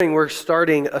We're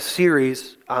starting a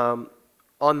series on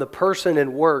the person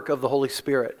and work of the Holy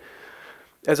Spirit.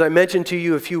 As I mentioned to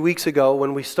you a few weeks ago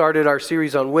when we started our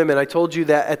series on women, I told you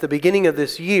that at the beginning of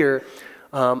this year,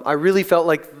 I really felt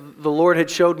like the Lord had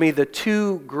showed me the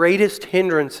two greatest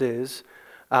hindrances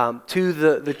to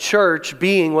the church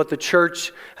being what the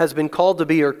church has been called to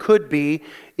be or could be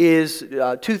is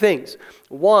two things.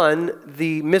 One,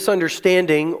 the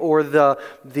misunderstanding or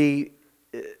the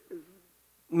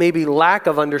maybe lack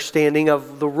of understanding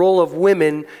of the role of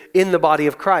women in the body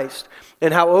of Christ.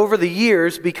 And how over the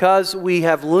years, because we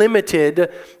have limited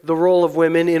the role of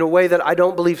women in a way that I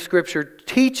don't believe Scripture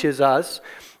teaches us,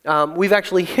 we've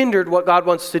actually hindered what God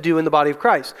wants to do in the body of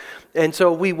Christ. And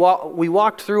so we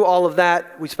walked through all of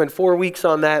that. We spent 4 weeks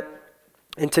on that.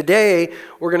 And today,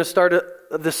 we're going to start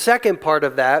the second part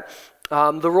of that,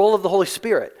 the role of the Holy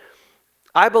Spirit.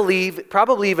 I believe,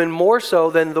 probably even more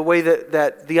so than the way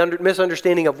that the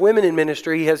misunderstanding of women in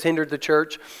ministry has hindered the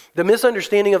church, the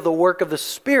misunderstanding of the work of the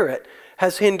Spirit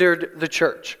has hindered the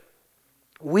church.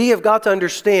 We have got to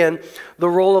understand the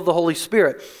role of the Holy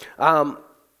Spirit.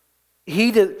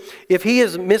 If he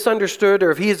is misunderstood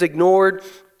or if he is ignored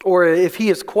or if he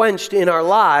is quenched in our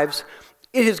lives,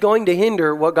 it is going to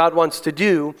hinder what God wants to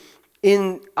do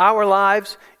in our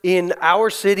lives, in our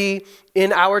city,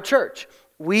 in our church.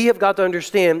 We have got to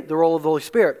understand the role of the Holy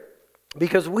Spirit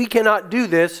because we cannot do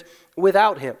this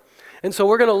without Him. And so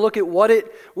we're going to look at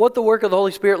what the work of the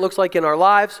Holy Spirit looks like in our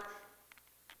lives.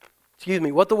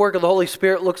 What the work of the Holy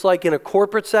Spirit looks like in a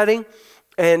corporate setting.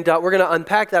 And we're going to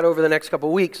unpack that over the next couple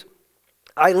of weeks.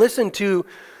 I listened to,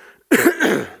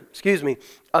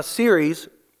 a series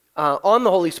on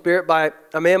the Holy Spirit by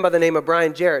a man by the name of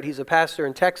Brian Jarrett. He's a pastor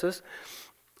in Texas.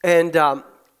 And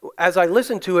as I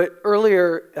listened to it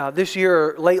earlier this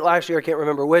year or late last year, I can't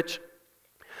remember which,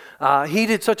 he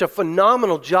did such a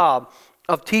phenomenal job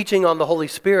of teaching on the Holy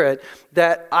Spirit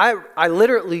that I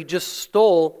literally just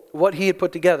stole what he had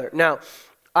put together. Now,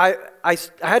 I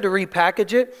had to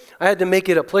repackage it. I had to make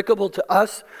it applicable to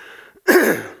us.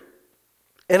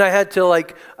 And I had to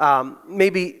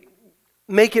maybe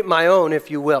make it my own, if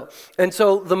you will. And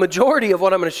so the majority of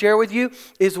what I'm going to share with you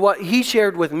is what he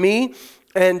shared with me.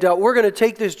 And we're going to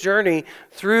take this journey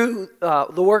through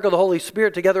the work of the Holy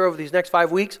Spirit together over these next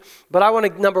 5 weeks. But I want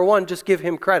to, number one, just give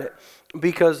him credit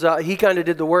because he kind of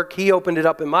did the work. He opened it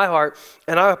up in my heart.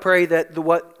 And I pray that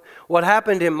what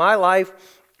happened in my life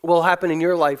will happen in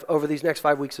your life over these next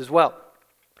 5 weeks as well.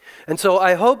 And so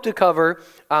I hope to cover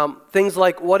things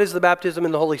like what is the baptism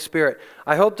in the Holy Spirit.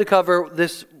 I hope to cover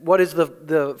this, what is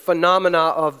the phenomena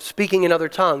of speaking in other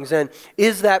tongues, and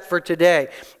is that for today?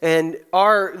 And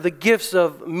are the gifts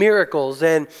of miracles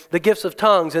and the gifts of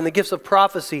tongues and the gifts of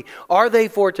prophecy, are they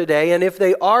for today? And if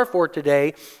they are for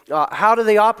today, how do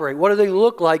they operate? What do they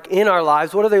look like in our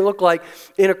lives? What do they look like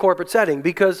in a corporate setting?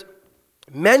 Because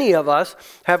many of us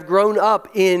have grown up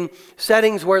in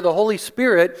settings where the Holy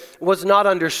Spirit was not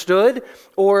understood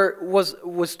or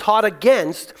was taught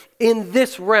against in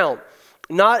this realm.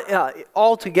 Not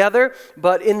altogether,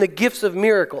 but in the gifts of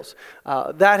miracles.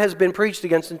 That has been preached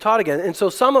against and taught against. And so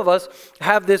some of us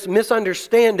have this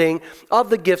misunderstanding of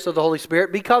the gifts of the Holy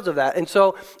Spirit because of that. And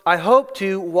so I hope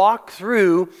to walk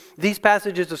through these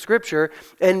passages of Scripture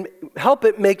and help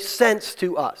it make sense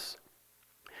to us.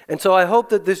 And so I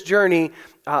hope that this journey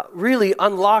really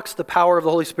unlocks the power of the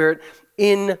Holy Spirit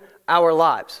in our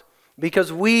lives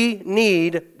because we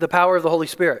need the power of the Holy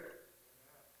Spirit.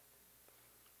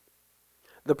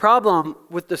 The problem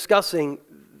with discussing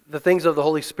the things of the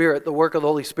Holy Spirit, the work of the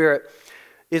Holy Spirit,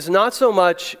 is not so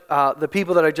much the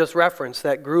people that I just referenced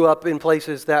that grew up in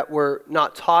places that were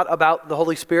not taught about the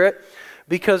Holy Spirit,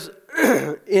 because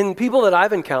in people that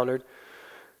I've encountered,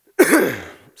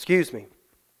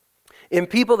 in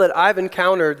people that I've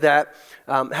encountered that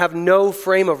have no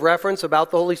frame of reference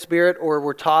about the Holy Spirit or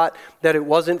were taught that it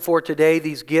wasn't for today,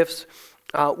 these gifts,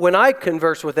 when I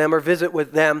converse with them or visit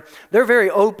with them, they're very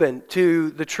open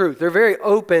to the truth. They're very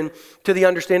open to the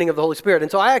understanding of the Holy Spirit.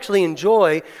 And so I actually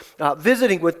enjoy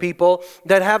visiting with people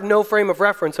that have no frame of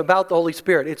reference about the Holy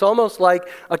Spirit. It's almost like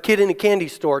a kid in a candy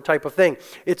store type of thing.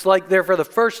 It's like they're for the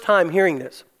first time hearing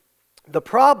this. The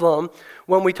problem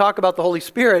when we talk about the Holy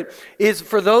Spirit is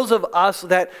for those of us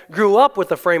that grew up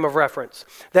with a frame of reference,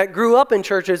 that grew up in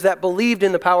churches that believed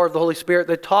in the power of the Holy Spirit,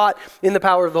 that taught in the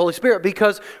power of the Holy Spirit.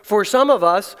 Because for some of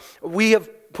us, we have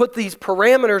put these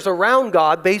parameters around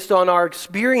God based on our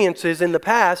experiences in the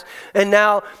past, and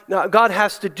now God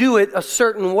has to do it a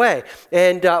certain way.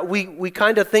 And we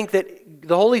kind of think that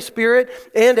The Holy Spirit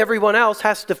and everyone else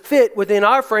has to fit within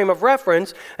our frame of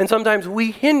reference, and sometimes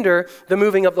we hinder the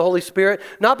moving of the Holy Spirit,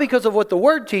 not because of what the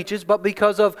Word teaches, but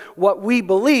because of what we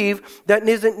believe that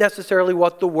isn't necessarily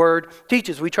what the Word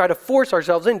teaches. We try to force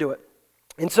ourselves into it.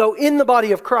 And so in the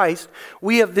body of Christ,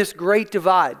 we have this great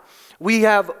divide. We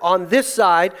have on this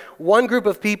side one group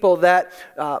of people that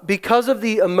because of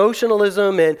the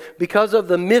emotionalism and because of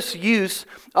the misuse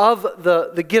of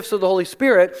the gifts of the Holy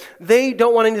Spirit, they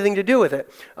don't want anything to do with it.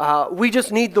 We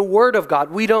just need the Word of God.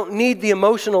 We don't need the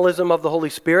emotionalism of the Holy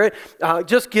Spirit.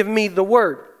 Just give me the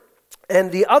Word.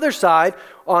 And the other side,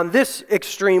 on this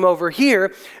extreme over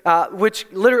here, which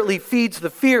literally feeds the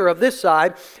fear of this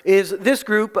side, is this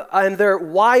group and their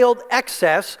wild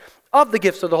excess of the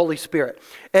gifts of the Holy Spirit.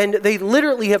 And they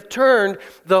literally have turned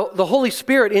the Holy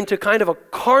Spirit into kind of a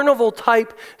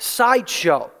carnival-type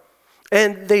sideshow.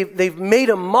 And they've made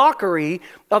a mockery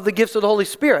of the gifts of the Holy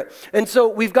Spirit. And so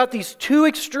we've got these two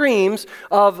extremes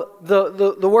of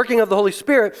the working of the Holy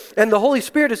Spirit, and the Holy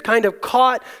Spirit is kind of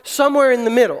caught somewhere in the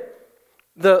middle.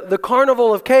 The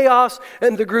carnival of chaos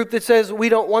and the group that says we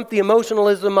don't want the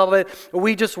emotionalism of it,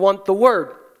 we just want the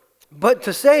Word. But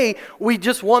to say we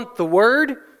just want the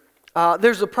Word,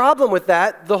 there's a problem with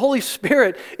that. The Holy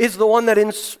Spirit is the one that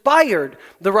inspired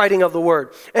the writing of the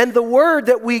Word. And the Word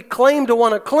that we claim to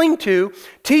want to cling to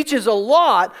teaches a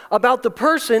lot about the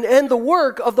person and the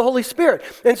work of the Holy Spirit.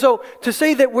 And so to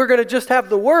say that we're going to just have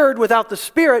the Word without the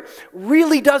Spirit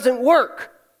really doesn't work.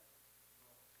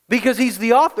 Because He's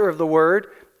the author of the Word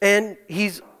and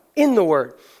He's in the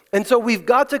Word. And so we've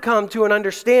got to come to an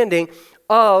understanding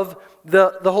of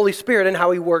the Holy Spirit and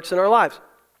how He works in our lives.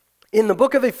 In the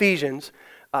book of Ephesians,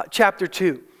 chapter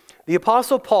 2, the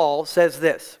Apostle Paul says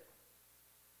this: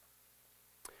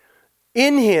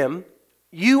 "In Him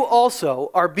you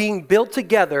also are being built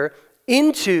together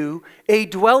into a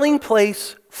dwelling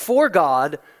place for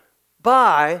God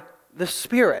by the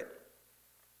Spirit."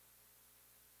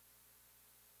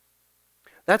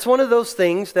 That's one of those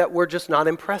things that we're just not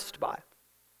impressed by.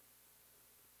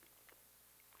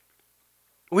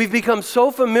 We've become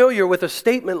so familiar with a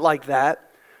statement like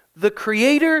that. The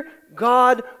Creator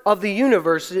God of the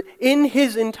universe in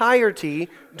His entirety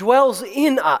dwells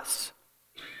in us.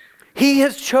 He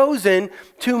has chosen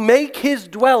to make His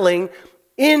dwelling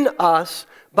in us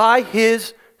by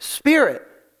His Spirit.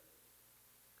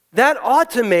 That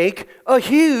ought to make a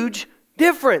huge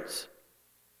difference.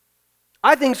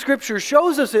 I think Scripture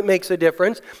shows us it makes a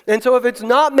difference. And so if it's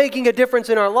not making a difference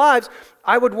in our lives,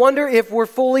 I would wonder if we're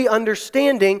fully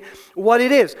understanding what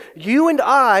it is. You and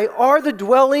I are the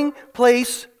dwelling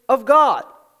place of God.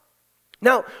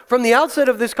 Now, from the outset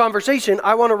of this conversation,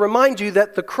 I want to remind you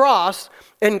that the cross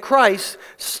and Christ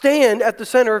stand at the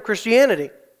center of Christianity.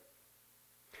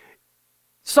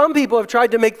 Some people have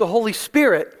tried to make the Holy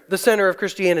Spirit the center of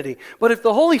Christianity. But if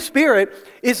the Holy Spirit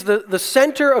is the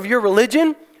center of your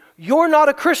religion, you're not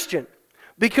a Christian,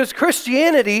 because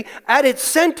Christianity at its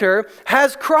center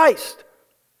has Christ.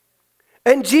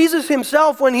 And Jesus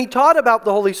Himself, when He taught about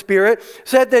the Holy Spirit,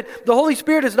 said that the Holy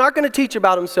Spirit is not going to teach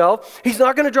about Himself. He's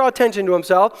not going to draw attention to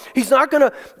Himself. He's not going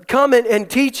to come and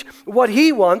teach what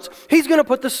He wants. He's going to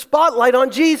put the spotlight on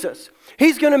Jesus.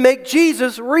 He's going to make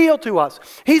Jesus real to us.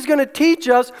 He's going to teach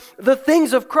us the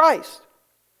things of Christ.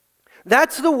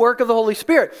 That's the work of the Holy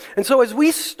Spirit. And so as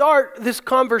we start this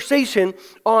conversation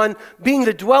on being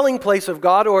the dwelling place of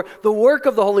God, or the work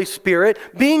of the Holy Spirit,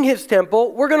 being His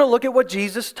temple, we're going to look at what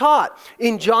Jesus taught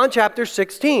in John chapter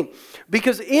 16.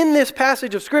 Because in this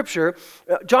passage of Scripture,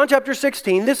 John chapter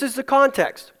 16, this is the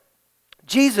context.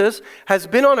 Jesus has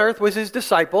been on earth with His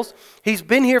disciples. He's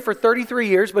been here for 33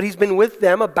 years, but He's been with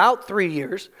them about 3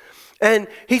 years. And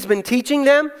He's been teaching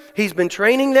them, He's been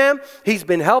training them, He's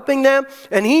been helping them,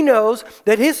 and He knows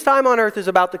that His time on earth is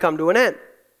about to come to an end.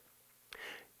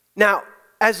 Now,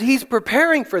 as He's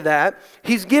preparing for that,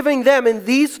 He's giving them in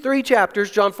these 3 chapters,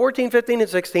 John 14, 15, and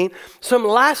 16, some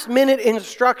last-minute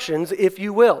instructions, if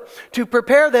you will, to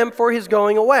prepare them for His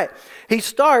going away. He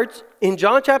starts in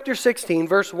John chapter 16,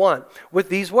 verse 1, with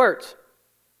these words: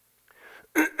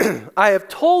 "I have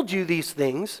told you these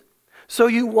things, so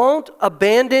you won't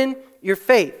abandon your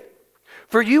faith.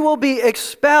 For you will be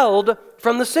expelled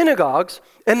from the synagogues,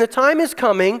 and the time is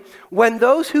coming when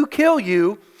those who kill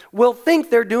you will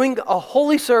think they're doing a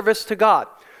holy service to God."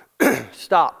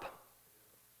 Stop.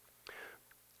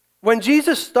 When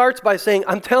Jesus starts by saying,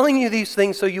 "I'm telling you these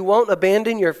things so you won't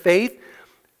abandon your faith,"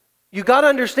 you got to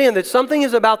understand that something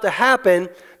is about to happen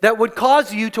that would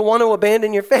cause you to want to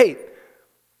abandon your faith.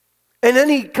 And then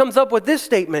He comes up with this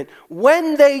statement: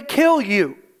 when they kill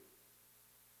you.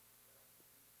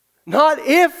 Not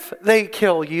if they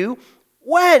kill you,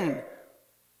 when.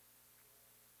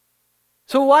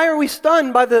 So why are we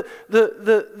stunned by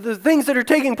the things that are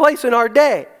taking place in our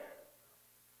day?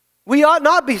 We ought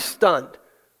not be stunned.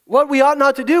 What we ought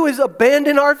not to do is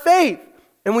abandon our faith.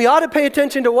 And we ought to pay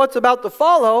attention to what's about to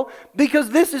follow, because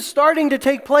this is starting to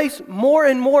take place more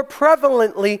and more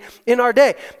prevalently in our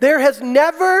day. There has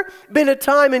never been a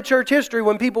time in church history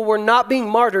when people were not being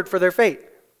martyred for their faith.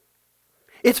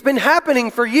 It's been happening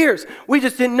for years. We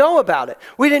just didn't know about it.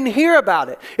 We didn't hear about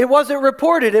it. It wasn't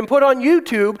reported and put on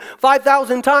YouTube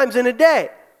 5,000 times in a day.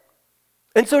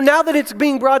 And so now that it's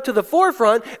being brought to the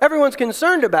forefront, everyone's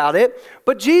concerned about it.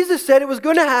 But Jesus said it was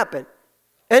going to happen.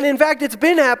 And in fact, it's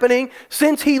been happening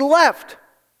since he left.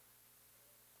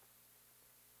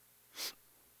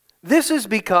 This is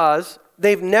because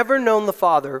they've never known the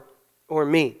Father or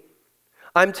me.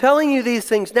 I'm telling you these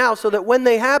things now so that when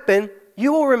they happen,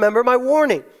 you will remember my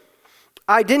warning.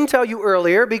 I didn't tell you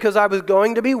earlier because I was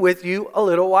going to be with you a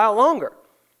little while longer.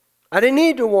 I didn't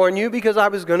need to warn you because I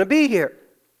was going to be here.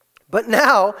 But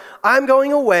now I'm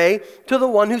going away to the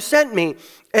one who sent me,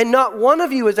 and not one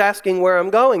of you is asking where I'm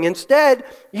going. Instead,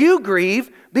 you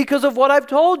grieve because of what I've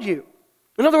told you.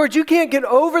 In other words, you can't get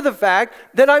over the fact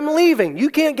that I'm leaving. You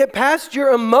can't get past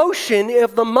your emotion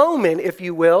of the moment, if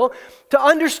you will, to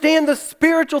understand the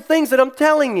spiritual things that I'm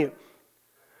telling you.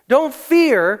 Don't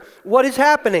fear what is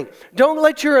happening. Don't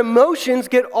let your emotions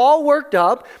get all worked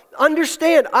up.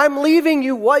 Understand, I'm leaving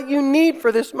you what you need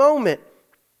for this moment.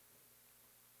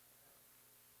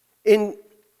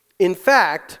 In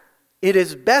fact, it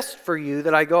is best for you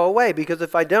that I go away, because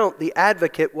if I don't, the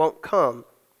advocate won't come.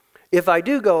 If I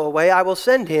do go away, I will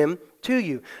send him to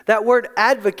you. That word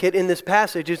advocate in this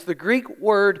passage is the Greek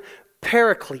word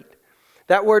paraclete.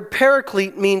 That word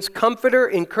paraclete means comforter,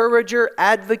 encourager,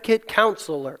 advocate,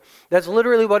 counselor. That's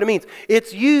literally what it means.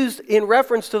 It's used in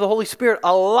reference to the Holy Spirit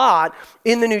a lot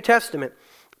in the New Testament.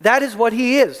 That is what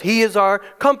he is. He is our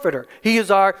comforter. He is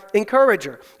our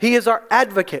encourager. He is our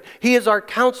advocate. He is our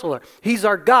counselor. He's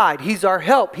our guide. He's our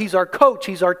help. He's our coach.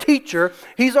 He's our teacher.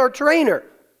 He's our trainer.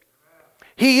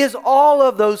 He is all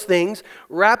of those things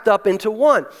wrapped up into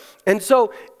one. And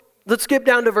so let's skip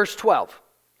down to verse 12.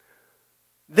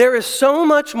 There is so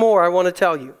much more I want to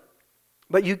tell you,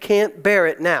 but you can't bear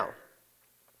it now.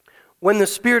 When the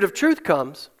Spirit of truth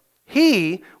comes,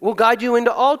 he will guide you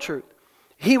into all truth.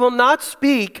 He will not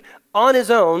speak on his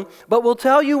own, but will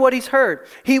tell you what he's heard.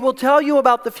 He will tell you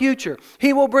about the future.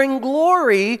 He will bring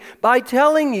glory by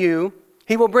telling you,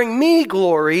 he will bring me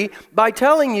glory by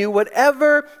telling you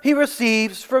whatever he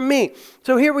receives from me.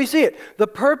 So here we see it. The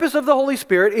purpose of the Holy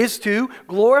Spirit is to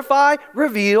glorify,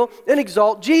 reveal, and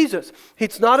exalt Jesus.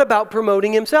 It's not about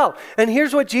promoting himself. And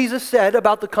here's what Jesus said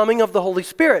about the coming of the Holy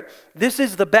Spirit. This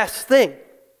is the best thing.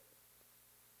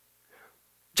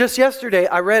 Just yesterday,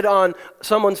 I read on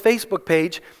someone's Facebook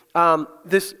page, I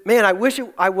wish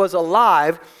I was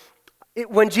alive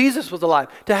when Jesus was alive.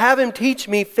 To have him teach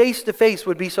me face to face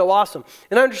would be so awesome.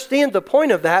 And I understand the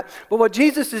point of that, but what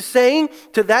Jesus is saying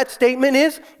to that statement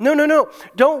is, no,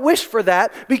 don't wish for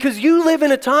that, because you live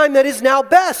in a time that is now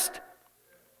best.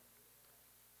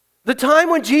 The time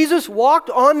when Jesus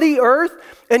walked on the earth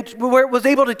and where it was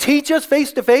able to teach us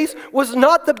face to face was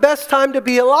not the best time to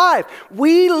be alive.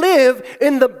 We live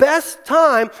in the best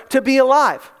time to be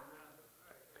alive.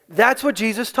 That's what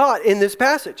Jesus taught in this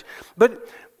passage. But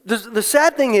the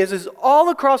sad thing is all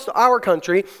across our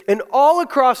country and all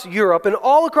across Europe and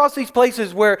all across these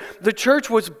places where the church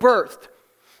was birthed,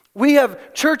 we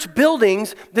have church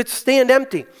buildings that stand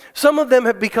empty. Some of them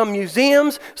have become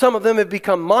museums. Some of them have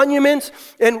become monuments.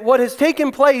 And what has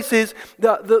taken place is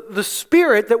the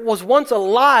spirit that was once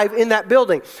alive in that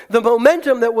building, the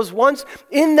momentum that was once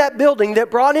in that building that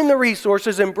brought in the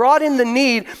resources and brought in the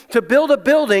need to build a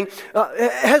building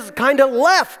has kind of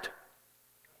left.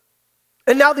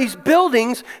 And now these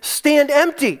buildings stand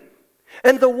empty.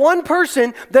 And the one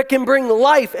person that can bring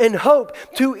life and hope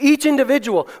to each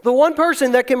individual, the one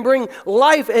person that can bring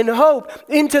life and hope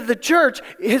into the church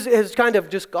is kind of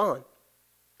just gone.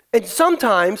 And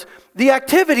sometimes the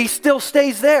activity still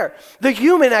stays there. The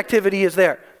human activity is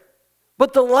there.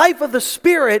 But the life of the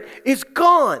Spirit is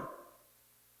gone.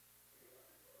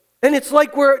 And it's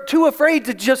like we're too afraid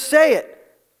to just say it.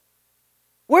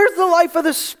 Where's the life of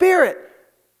the Spirit?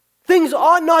 Things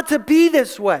ought not to be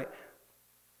this way.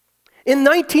 In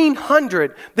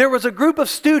 1900, there was a group of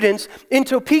students in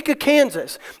Topeka,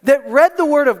 Kansas, that read the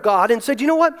Word of God and said, you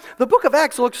know what? The book of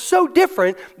Acts looks so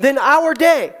different than our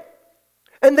day.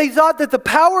 And they thought that the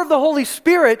power of the Holy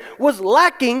Spirit was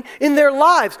lacking in their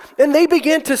lives. And they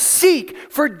began to seek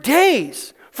for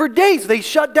days. For days, they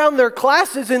shut down their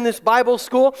classes in this Bible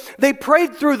school. They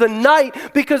prayed through the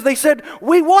night because they said,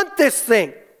 we want this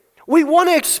thing. We want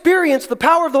to experience the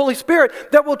power of the Holy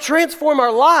Spirit that will transform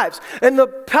our lives. And the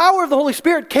power of the Holy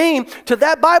Spirit came to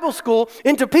that Bible school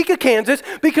in Topeka, Kansas,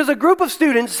 because a group of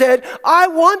students said, I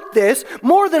want this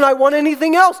more than I want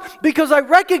anything else, because I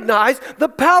recognize the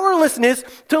powerlessness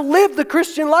to live the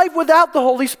Christian life without the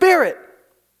Holy Spirit.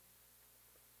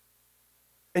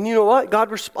 And you know what?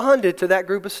 God responded to that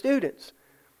group of students.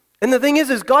 And the thing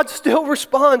is God still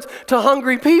responds to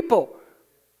hungry people.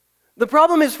 The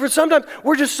problem is, for sometimes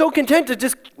we're just so content to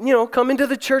just, come into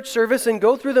the church service and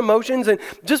go through the motions and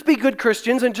just be good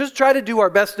Christians and just try to do our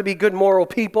best to be good moral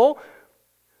people.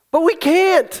 But we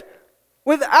can't.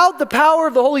 Without the power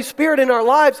of the Holy Spirit in our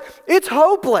lives, it's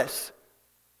hopeless.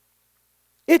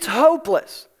 It's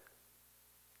hopeless.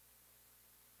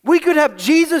 We could have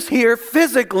Jesus here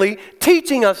physically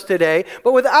teaching us today,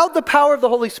 but without the power of the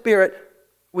Holy Spirit,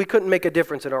 we couldn't make a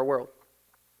difference in our world.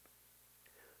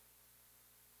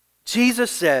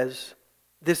 Jesus says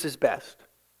this is best.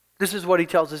 This is what he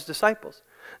tells his disciples.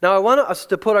 Now I want us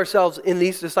to put ourselves in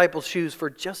these disciples' shoes for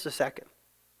just a second.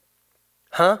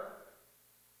 Huh?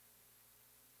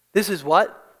 This is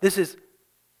what? This is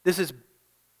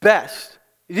best.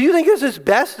 Do you think this is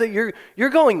best, that you're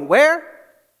going where?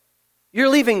 You're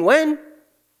leaving when?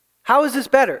 How is this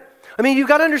better? I mean, you've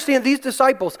got to understand, these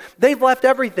disciples, they've left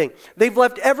everything. They've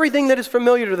left everything that is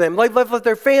familiar to them. They've left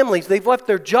their families. They've left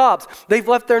their jobs. They've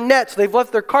left their nets. They've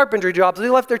left their carpentry jobs. They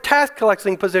left their tax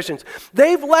collecting positions.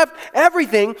 They've left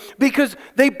everything because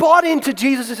they bought into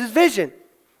Jesus' vision.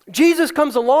 Jesus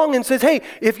comes along and says, hey,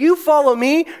 if you follow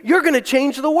me, you're going to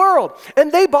change the world. And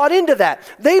they bought into that.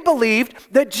 They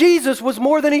believed that Jesus was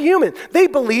more than a human. They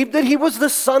believed that he was the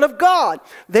Son of God.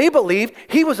 They believed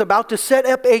he was about to set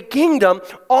up a kingdom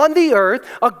on the earth,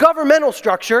 a governmental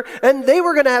structure, and they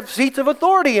were going to have seats of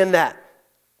authority in that.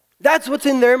 That's what's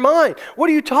in their mind. What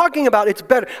are you talking about? It's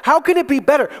better. How can it be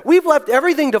better? We've left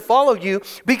everything to follow you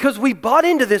because we bought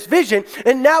into this vision,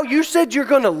 and now you said you're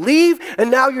going to leave,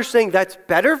 and now you're saying that's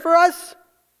better for us?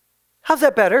 How's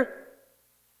that better?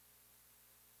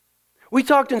 We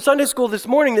talked in Sunday school this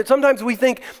morning that sometimes we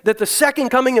think that the second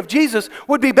coming of Jesus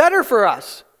would be better for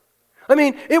us. I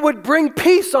mean, it would bring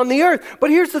peace on the earth.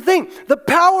 But here's the thing. The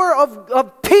power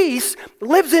of peace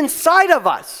lives inside of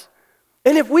us.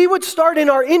 And if we would start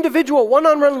in our individual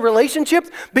one-on-one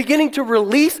relationships, beginning to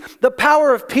release the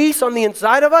power of peace on the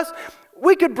inside of us,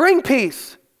 we could bring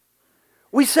peace.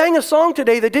 We sang a song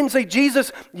today that didn't say,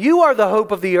 Jesus, you are the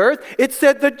hope of the earth. It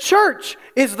said the church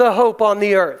is the hope on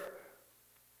the earth.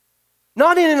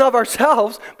 Not in and of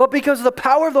ourselves, but because the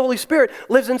power of the Holy Spirit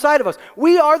lives inside of us.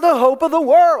 We are the hope of the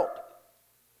world.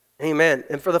 Amen.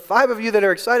 And for the 5 of you that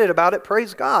are excited about it,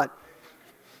 praise God.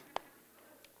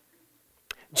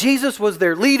 Jesus was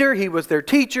their leader, he was their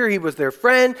teacher, he was their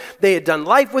friend. They had done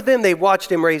life with him, they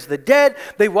watched him raise the dead,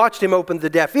 they watched him open the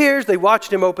deaf ears, they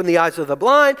watched him open the eyes of the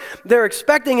blind. They're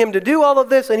expecting him to do all of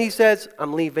this, and he says,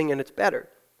 I'm leaving and it's better.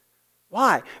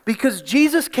 Why? Because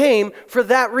Jesus came for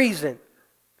that reason.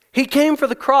 He came for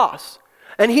the cross,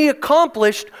 and he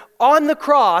accomplished on the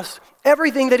cross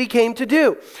everything that he came to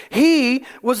do. He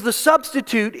was the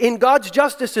substitute in God's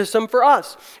justice system for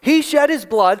us. He shed his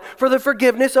blood for the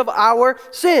forgiveness of our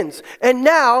sins. And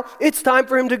now it's time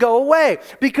for him to go away.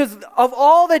 Because of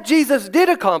all that Jesus did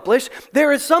accomplish,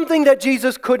 there is something that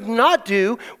Jesus could not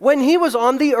do when he was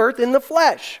on the earth in the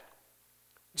flesh.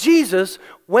 Jesus,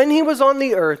 when he was on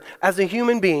the earth as a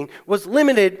human being, was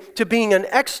limited to being an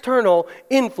external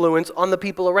influence on the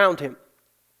people around him.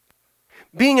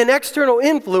 Being an external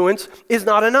influence is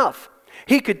not enough.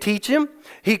 He could teach him.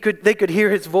 They could hear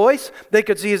his voice. They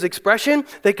could see his expression.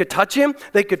 They could touch him.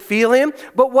 They could feel him.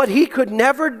 But what he could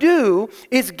never do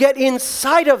is get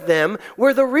inside of them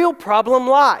where the real problem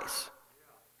lies.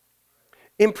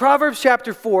 In Proverbs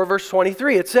chapter 4, verse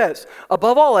 23, it says,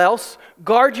 above all else,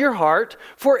 guard your heart,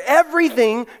 for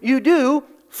everything you do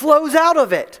flows out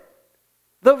of it.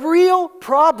 The real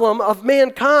problem of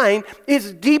mankind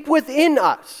is deep within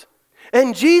us.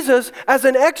 And Jesus, as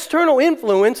an external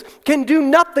influence, can do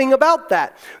nothing about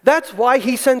that. That's why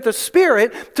he sent the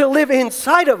Spirit to live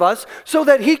inside of us so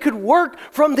that he could work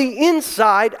from the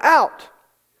inside out.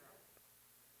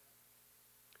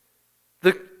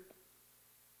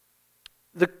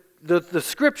 The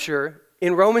scripture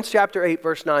in Romans chapter 8,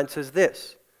 verse 9 says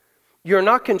this: you're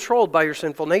not controlled by your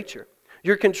sinful nature.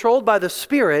 You're controlled by the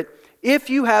Spirit if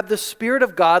you have the Spirit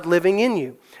of God living in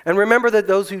you. And remember that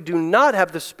those who do not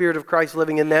have the Spirit of Christ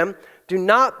living in them do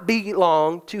not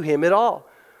belong to him at all.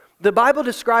 The Bible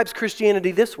describes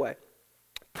Christianity this way: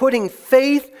 putting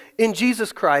faith in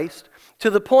Jesus Christ to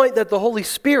the point that the Holy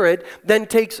Spirit then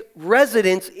takes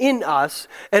residence in us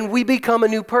and we become a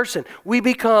new person. We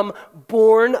become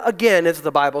born again, as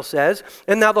the Bible says,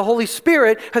 and now the Holy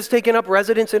Spirit has taken up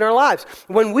residence in our lives.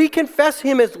 When we confess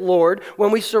Him as Lord,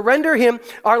 when we surrender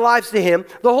our lives to Him,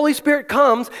 the Holy Spirit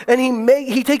comes and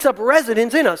He takes up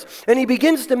residence in us, and He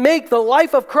begins to make the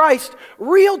life of Christ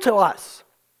real to us.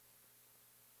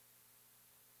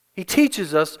 He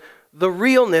teaches us the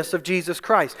realness of Jesus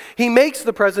Christ. He makes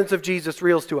the presence of Jesus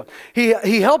real to us.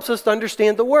 He helps us to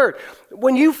understand the Word.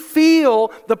 When you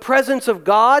feel the presence of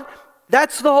God,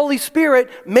 that's the Holy Spirit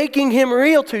making Him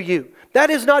real to you. That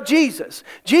is not Jesus.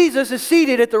 Jesus is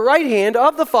seated at the right hand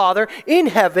of the Father in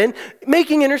heaven,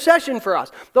 making intercession for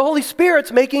us. The Holy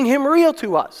Spirit's making Him real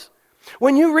to us.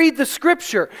 When you read the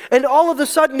Scripture and all of a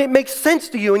sudden it makes sense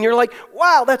to you and you're like,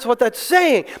 wow, that's what that's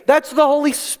saying. That's the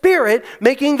Holy Spirit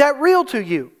making that real to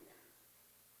you.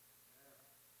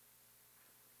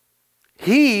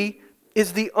 He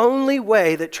is the only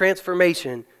way that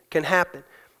transformation can happen.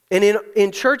 And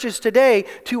in churches today,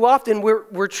 too often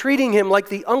we're treating Him like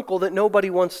the uncle that nobody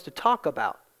wants to talk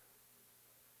about.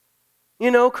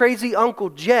 You know, crazy Uncle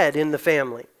Jed in the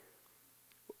family.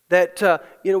 That,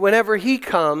 whenever he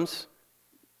comes,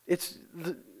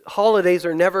 the holidays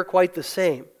are never quite the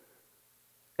same.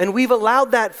 And we've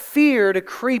allowed that fear to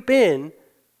creep in,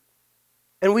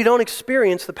 and we don't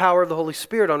experience the power of the Holy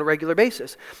Spirit on a regular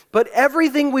basis. But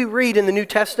everything we read in the New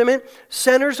Testament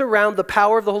centers around the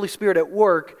power of the Holy Spirit at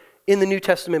work in the New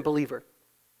Testament believer.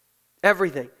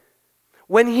 Everything.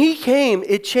 When He came,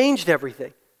 it changed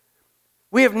everything.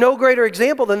 We have no greater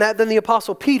example than the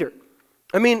Apostle Peter.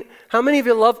 I mean, how many of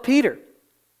you love Peter?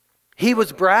 He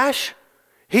was brash.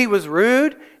 He was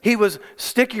rude. He was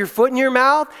stick your foot in your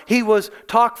mouth. He was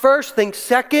talk first, think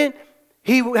second.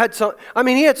 He had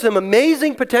some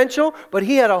amazing potential, but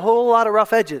he had a whole lot of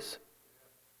rough edges.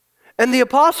 And the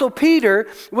Apostle Peter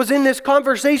was in this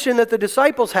conversation that the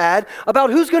disciples had about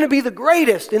who's going to be the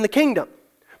greatest in the kingdom.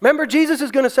 Remember, Jesus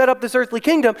is going to set up this earthly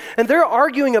kingdom, and they're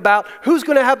arguing about who's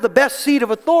going to have the best seat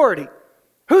of authority.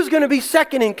 Who's going to be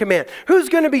second in command? Who's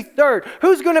going to be third?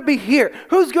 Who's going to be here?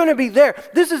 Who's going to be there?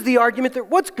 This is the argument that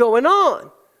what's going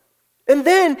on? And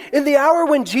then, in the hour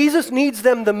when Jesus needs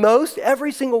them the most,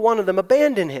 every single one of them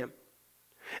abandon Him.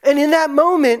 And in that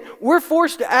moment, we're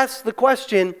forced to ask the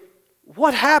question,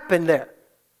 what happened there?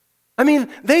 I mean,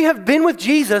 they have been with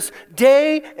Jesus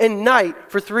day and night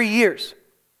for 3 years.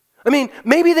 I mean,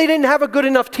 maybe they didn't have a good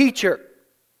enough teacher.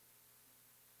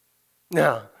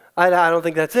 No, I don't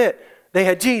think that's it. They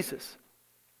had Jesus.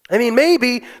 I mean,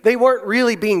 maybe they weren't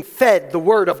really being fed the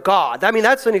Word of God. I mean,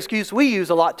 that's an excuse we use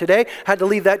a lot today. Had to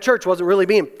leave that church, wasn't really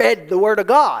being fed the Word of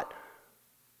God.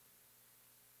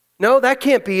 No, that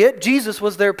can't be it. Jesus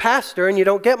was their pastor, and you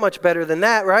don't get much better than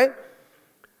that, right?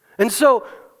 And so,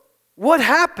 what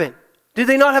happened? Did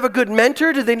they not have a good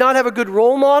mentor? Did they not have a good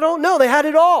role model? No, they had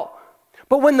it all.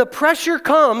 But when the pressure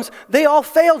comes, they all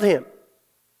failed Him.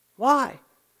 Why?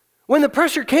 When the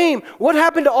pressure came, what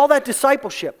happened to all that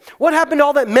discipleship? What happened to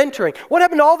all that mentoring? What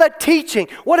happened to all that teaching?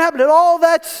 What happened to all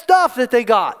that stuff that they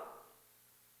got?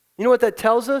 You know what that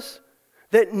tells us?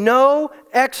 That no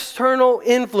external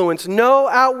influence, no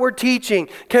outward teaching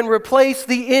can replace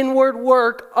the inward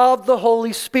work of the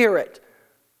Holy Spirit.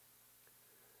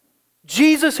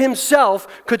 Jesus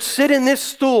Himself could sit in this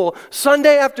stool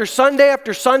Sunday after Sunday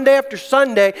after Sunday after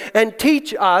Sunday and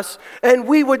teach us, and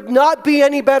we would not be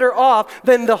any better off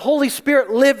than the Holy Spirit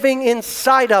living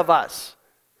inside of us.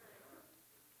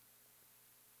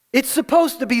 It's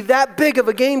supposed to be that big of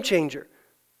a game changer.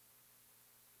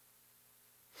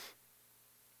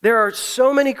 There are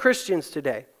so many Christians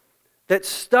today that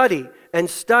study and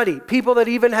study, people that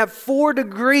even have 4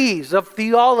 degrees of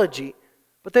theology,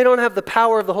 but they don't have the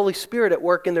power of the Holy Spirit at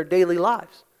work in their daily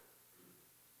lives.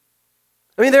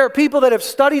 I mean, there are people that have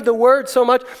studied the Word so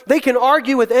much, they can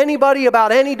argue with anybody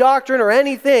about any doctrine or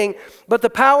anything, but the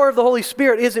power of the Holy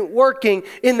Spirit isn't working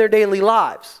in their daily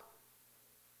lives.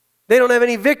 They don't have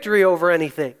any victory over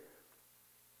anything.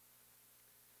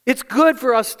 It's good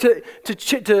for us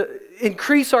to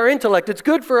increase our intellect. It's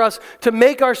good for us to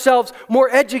make ourselves more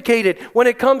educated when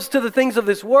it comes to the things of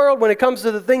this world, when it comes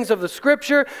to the things of the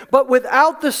Scripture. But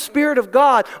without the Spirit of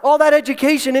God, all that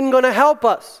education isn't going to help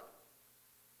us.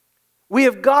 We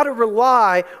have got to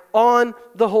rely on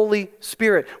the Holy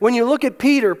Spirit. When you look at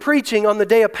Peter preaching on the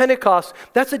day of Pentecost,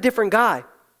 that's a different guy.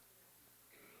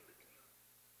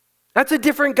 That's a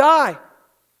different guy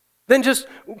than just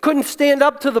couldn't stand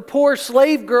up to the poor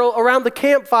slave girl around the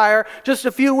campfire just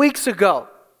a few weeks ago.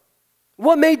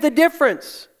 What made the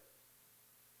difference?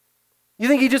 You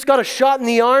think he just got a shot in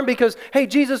the arm because, hey,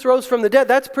 Jesus rose from the dead?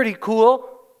 That's pretty cool.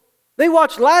 They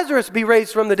watched Lazarus be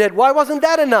raised from the dead. Why wasn't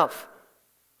that enough?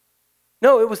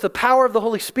 No, it was the power of the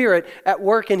Holy Spirit at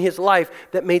work in his life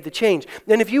that made the change.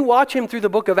 And if you watch him through the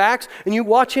book of Acts, and you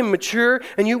watch him mature,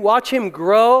 and you watch him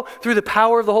grow through the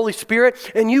power of the Holy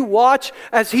Spirit, and you watch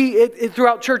as he,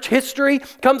 throughout church history,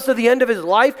 comes to the end of his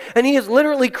life, and he is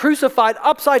literally crucified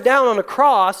upside down on a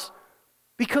cross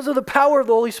because of the power of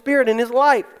the Holy Spirit in his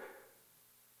life.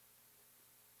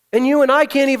 And you and I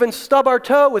can't even stub our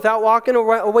toe without walking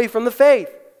away from the faith.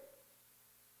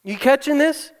 You catching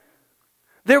this?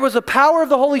 There was a power of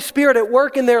the Holy Spirit at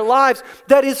work in their lives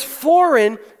that is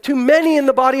foreign to many in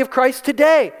the body of Christ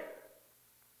today.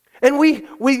 And we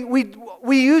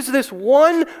use this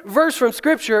one verse from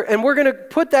Scripture, and we're going to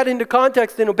put that into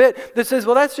context in a bit, that says,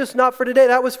 well, that's just not for today.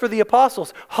 That was for the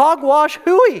apostles. Hogwash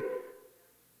hooey.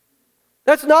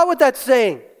 That's not what that's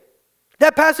saying.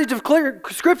 That passage of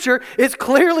Scripture is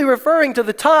clearly referring to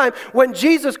the time when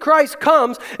Jesus Christ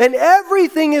comes and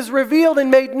everything is revealed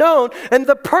and made known and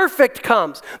the perfect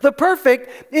comes. The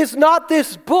perfect is not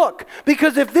this book,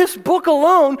 because if this book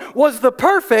alone was the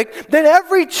perfect, then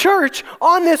every church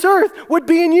on this earth would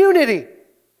be in unity.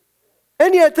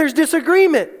 And yet there's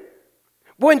disagreement.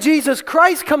 When Jesus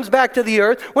Christ comes back to the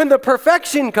earth, when the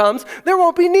perfection comes, there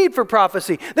won't be need for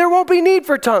prophecy. There won't be need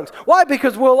for tongues. Why?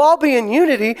 Because we'll all be in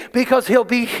unity, because he'll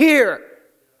be here.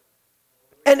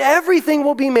 And everything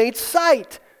will be made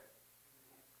sight.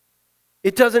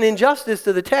 It does an injustice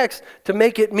to the text to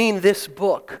make it mean this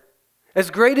book. As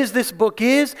great as this book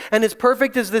is, and as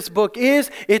perfect as this book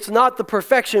is, it's not the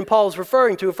perfection Paul is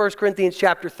referring to in 1 Corinthians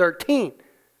chapter 13.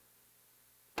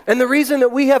 And the reason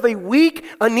that we have a weak,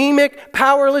 anemic,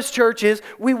 powerless church is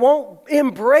we won't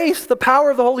embrace the power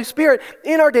of the Holy Spirit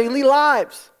in our daily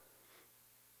lives.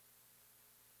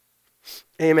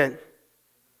 Amen.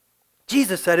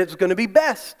 Jesus said it was going to be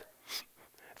best.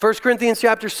 1 Corinthians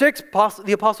chapter 6,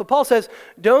 the Apostle Paul says,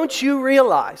 don't you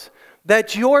realize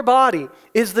that your body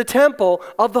is the temple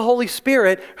of the Holy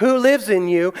Spirit who lives in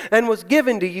you and was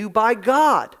given to you by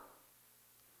God?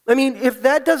 I mean, if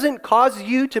that doesn't cause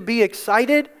you to be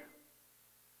excited,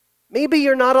 maybe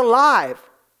you're not alive.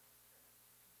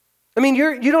 I mean,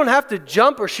 you don't have to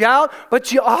jump or shout,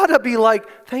 but you ought to be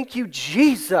like, thank you,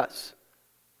 Jesus,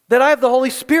 that I have the Holy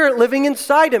Spirit living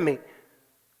inside of me.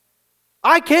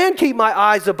 I can keep my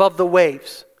eyes above the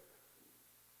waves.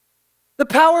 The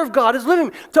power of God is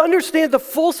living. To understand the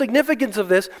full significance of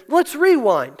this, let's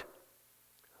rewind.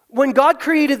 When God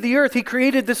created the earth, he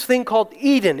created this thing called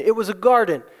Eden. It was a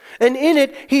garden. And in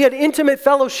it, he had intimate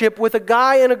fellowship with a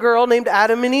guy and a girl named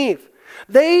Adam and Eve.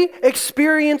 They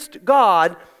experienced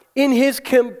God in his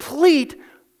complete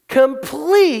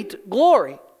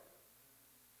glory.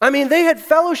 I mean, they had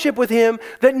fellowship with him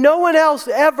that no one else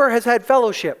ever has had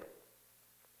fellowship.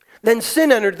 Then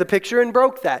sin entered the picture and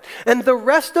broke that. And the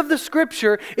rest of the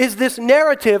Scripture is this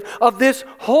narrative of this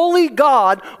holy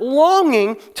God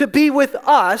longing to be with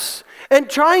us and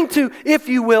trying to, if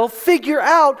you will, figure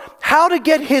out how to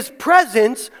get his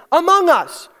presence among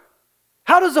us.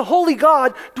 How does a holy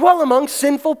God dwell among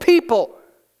sinful people?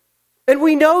 And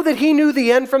we know that he knew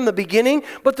the end from the beginning,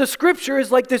 but the Scripture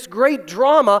is like this great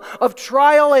drama of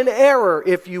trial and error,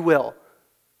 if you will.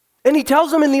 And he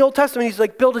tells them in the Old Testament, he's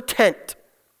like, build a tent.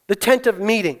 The tent of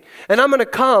meeting. And I'm going to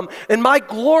come, and my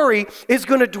glory is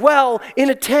going to dwell in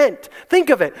a tent. Think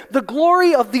of it. The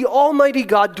glory of the Almighty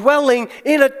God dwelling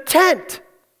in a tent.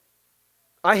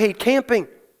 I hate camping.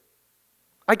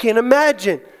 I can't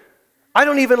imagine. I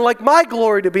don't even like my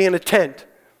glory to be in a tent.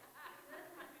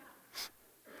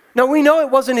 Now we know it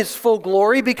wasn't his full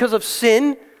glory because of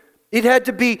sin. It had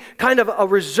to be kind of a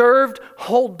reserved,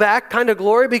 hold back kind of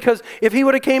glory, because if he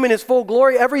would have came in his full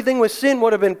glory, everything with sin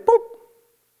would have been boop.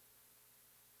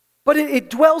 But it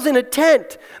dwells in a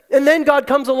tent. And then God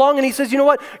comes along and he says, you know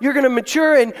what? You're going to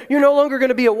mature and you're no longer going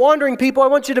to be a wandering people. I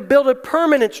want you to build a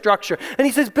permanent structure. And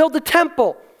he says, build the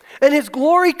temple. And his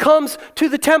glory comes to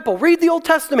the temple. Read the Old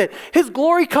Testament. His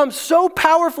glory comes so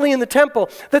powerfully in the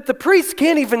temple that the priests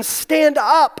can't even stand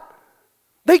up.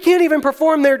 They can't even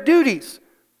perform their duties.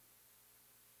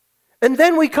 And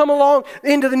then we come along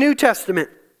into the New Testament.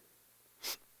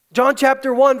 John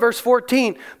chapter 1, verse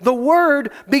 14, the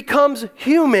Word becomes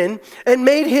human and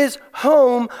made his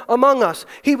home among us.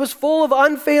 He was full of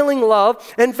unfailing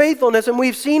love and faithfulness, and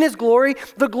we've seen his glory,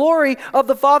 the glory of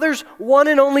the Father's one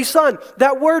and only Son.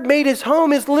 That word made his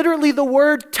home is literally the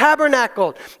word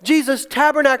tabernacled. Jesus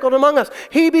tabernacled among us.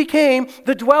 He became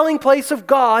the dwelling place of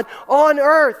God on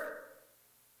earth.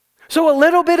 So a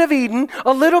little bit of Eden,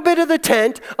 a little bit of the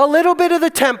tent, a little bit of the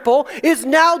temple is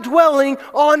now dwelling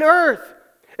on earth.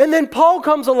 And then Paul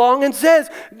comes along and says,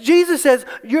 Jesus says,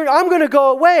 I'm going to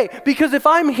go away because if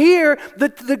I'm here,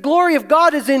 the glory of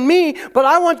God is in me, but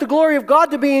I want the glory of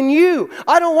God to be in you.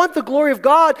 I don't want the glory of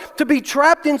God to be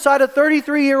trapped inside a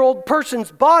 33-year-old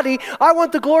person's body. I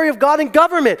want the glory of God in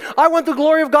government. I want the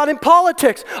glory of God in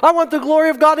politics. I want the glory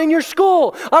of God in your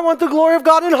school. I want the glory of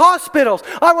God in hospitals.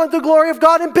 I want the glory of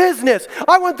God in business.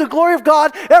 I want the glory of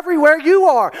God everywhere you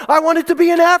are. I want it to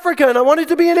be in Africa, and I want it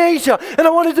to be in Asia, and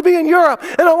I want it to be in Europe,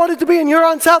 and I want it to be in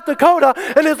Huron, South Dakota,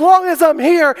 and as long as I'm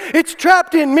here, it's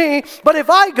trapped in me, but if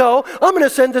I go, I'm going to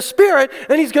send the Spirit,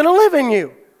 and He's going to live in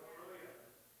you.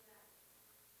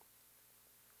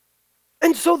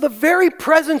 And so the very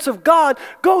presence of God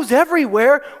goes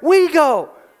everywhere we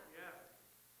go.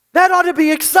 That ought to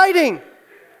be exciting.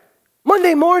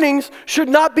 Monday mornings should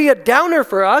not be a downer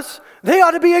for us. They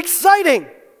ought to be exciting.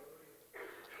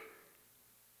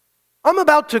 I'm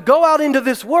about to go out into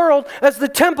this world as the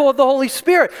temple of the Holy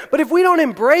Spirit. But if we don't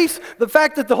embrace the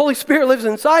fact that the Holy Spirit lives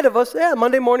inside of us,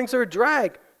 Monday mornings are a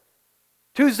drag.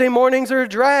 Tuesday mornings are a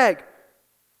drag.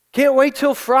 Can't wait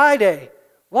till Friday.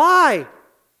 Why?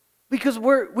 Because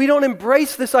we don't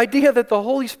embrace this idea that the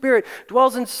Holy Spirit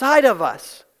dwells inside of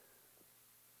us.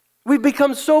 We've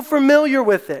become so familiar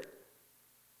with it.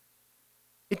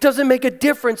 It doesn't make a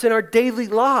difference in our daily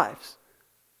lives.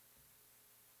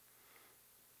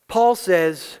 Paul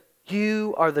says,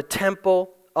 you are the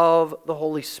temple of the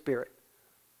Holy Spirit.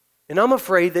 And I'm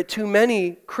afraid that too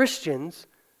many Christians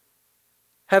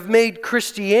have made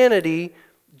Christianity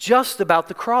just about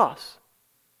the cross.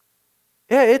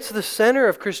 Yeah, it's the center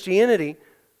of Christianity,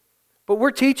 but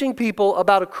we're teaching people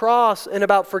about a cross and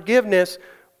about forgiveness,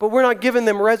 but we're not giving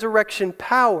them resurrection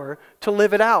power to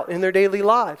live it out in their daily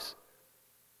lives.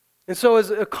 And so as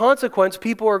a consequence,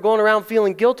 people are going around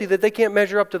feeling guilty that they can't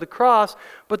measure up to the cross,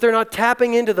 but they're not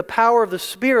tapping into the power of the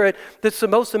Spirit that's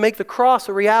supposed to make the cross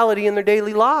a reality in their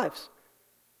daily lives.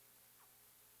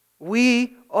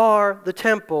 We are the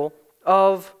temple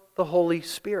of the Holy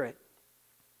Spirit.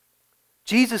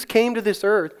 Jesus came to this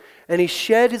earth and He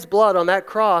shed His blood on that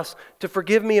cross to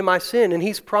forgive me of my sin. And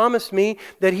He's promised me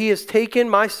that He has taken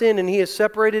my sin and He has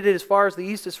separated it as far as the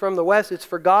east is from the west. It's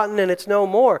forgotten and it's no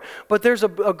more. But there's a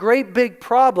great big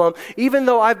problem. Even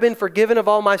though I've been forgiven of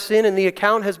all my sin and the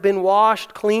account has been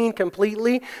washed clean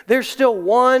completely, there's still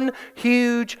one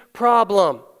huge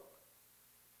problem.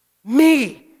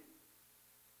 Me.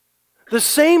 The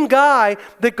same guy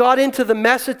that got into the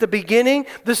mess at the beginning,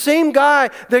 the same guy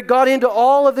that got into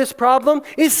all of this problem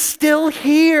is still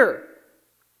here.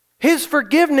 His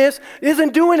forgiveness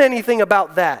isn't doing anything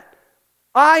about that.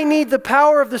 I need the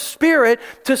power of the Spirit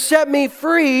to set me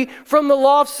free from the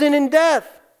law of sin and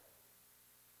death.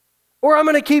 Or I'm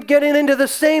going to keep getting into the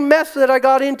same mess that I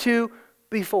got into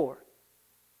before.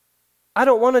 I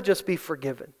don't want to just be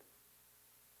forgiven.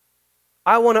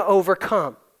 I want to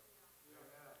overcome.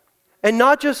 And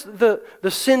not just the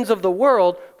sins of the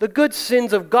world, the good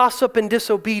sins of gossip and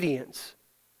disobedience.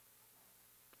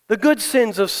 The good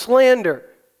sins of slander.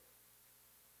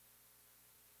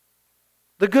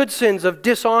 The good sins of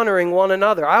dishonoring one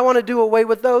another. I want to do away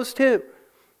with those too.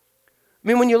 I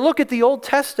mean, when you look at the Old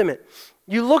Testament,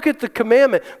 you look at the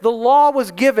commandment, the law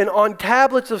was given on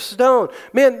tablets of stone.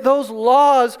 Man, those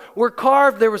laws were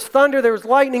carved. There was thunder, there was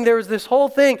lightning, there was this whole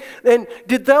thing. And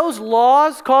did those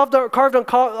laws carved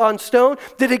on stone,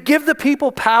 did it give the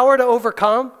people power to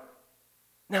overcome?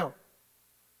 No,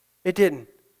 it didn't.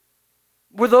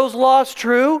 Were those laws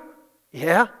true?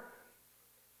 Yeah.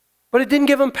 But it didn't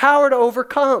give them power to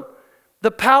overcome. The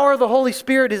power of the Holy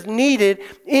Spirit is needed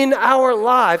in our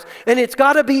lives, and it's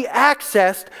got to be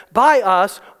accessed by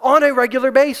us on a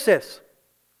regular basis.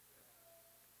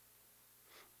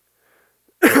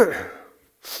 The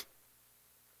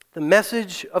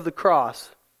message of the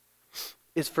cross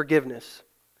is forgiveness.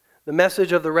 The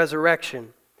message of the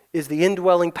resurrection is the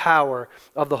indwelling power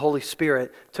of the Holy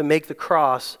Spirit to make the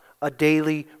cross a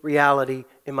daily reality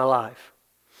in my life.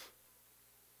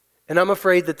 And I'm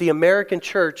afraid that the American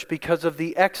church, because of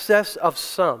the excess of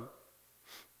some,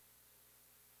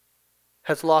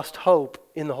 has lost hope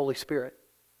in the Holy Spirit.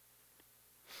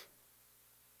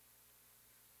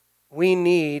 We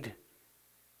need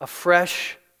a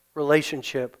fresh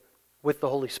relationship with the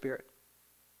Holy Spirit.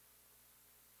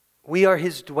 We are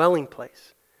His dwelling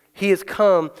place. He has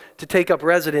come to take up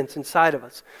residence inside of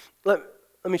us. Let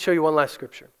me show you one last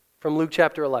scripture from Luke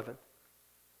chapter 11.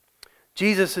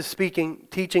 Jesus is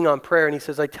teaching on prayer, and He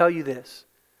says, I tell you this,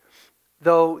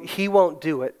 though He won't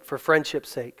do it for friendship's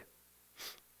sake.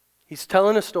 He's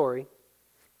telling a story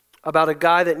about a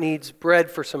guy that needs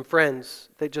bread for some friends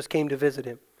that just came to visit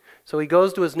him. So he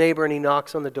goes to his neighbor and he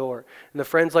knocks on the door. And the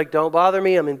friend's like, don't bother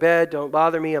me, I'm in bed. Don't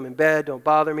bother me, I'm in bed. Don't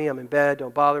bother me, I'm in bed.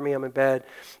 Don't bother me, I'm in bed.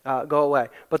 Go away.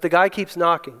 But the guy keeps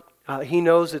knocking. He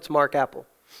knows it's Mark Apple.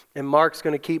 And Mark's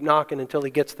going to keep knocking until he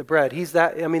gets the bread.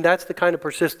 That's the kind of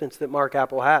persistence that Mark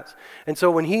Apple has. And so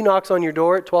when he knocks on your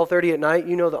door at 12:30 at night,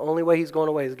 you know the only way he's going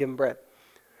away is to give him bread.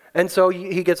 And so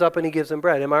he gets up and he gives him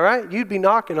bread. Am I right? You'd be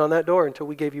knocking on that door until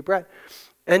we gave you bread.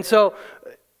 And so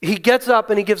he gets up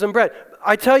and he gives him bread.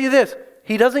 I tell you this,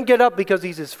 he doesn't get up because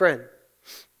he's his friend.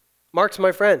 Mark's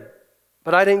my friend.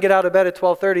 But I didn't get out of bed at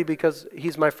 12:30 because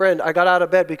he's my friend. I got out of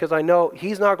bed because I know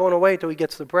he's not going away until he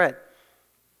gets the bread.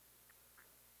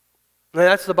 And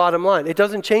that's the bottom line. It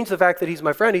doesn't change the fact that he's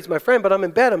my friend. He's my friend, but I'm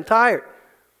in bed. I'm tired.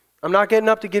 I'm not getting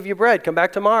up to give you bread. Come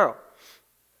back tomorrow.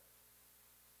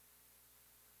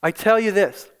 I tell you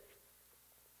this.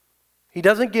 He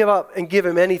doesn't give up and give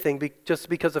him anything just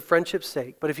because of friendship's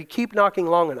sake. But if you keep knocking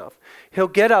long enough, he'll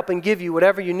get up and give you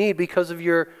whatever you need because of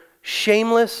your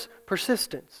shameless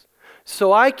persistence.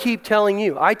 So I keep telling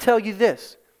you, I tell you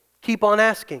this, keep on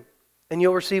asking and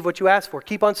you'll receive what you ask for.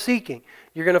 Keep on seeking,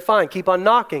 you're going to find. Keep on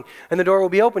knocking and the door will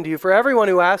be open to you. For everyone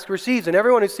who asks receives, and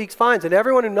everyone who seeks finds, and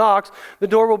everyone who knocks, the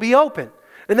door will be open.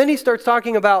 And then he starts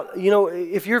talking about,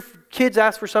 if your kids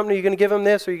ask for something, are you going to give them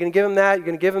this? Or are you going to give them that? You're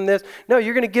going to give them this? No,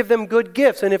 you're going to give them good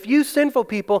gifts. And if you sinful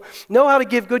people know how to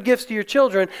give good gifts to your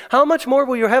children, how much more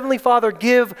will your Heavenly Father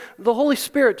give the Holy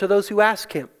Spirit to those who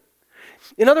ask Him?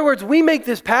 In other words, we make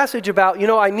this passage about,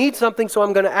 I need something, so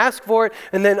I'm going to ask for it,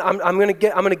 and then I'm going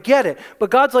to get it. But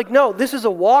God's like, no, this is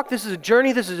a walk, this is a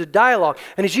journey, this is a dialogue.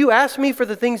 And as you ask me for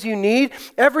the things you need,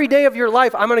 every day of your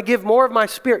life, I'm going to give more of my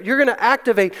Spirit. You're going to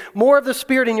activate more of the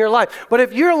Spirit in your life. But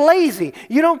if you're lazy,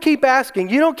 you don't keep asking,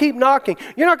 you don't keep knocking,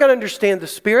 you're not going to understand the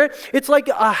Spirit. It's like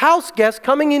a house guest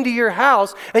coming into your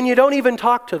house, and you don't even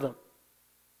talk to them.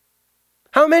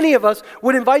 How many of us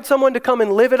would invite someone to come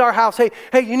and live at our house? Hey,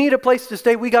 you need a place to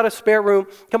stay. We got a spare room.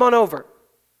 Come on over.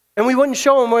 And we wouldn't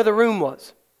show them where the room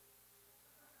was.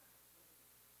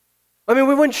 We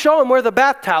wouldn't show them where the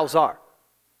bath towels are.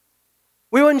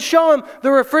 We wouldn't show them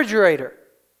the refrigerator.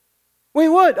 We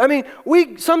would.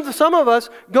 Some of us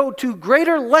go to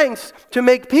greater lengths to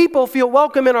make people feel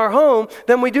welcome in our home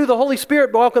than we do the Holy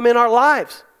Spirit welcome in our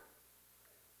lives.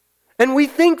 And we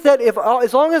think that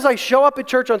as long as I show up at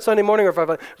church on Sunday morning,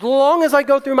 or as long as I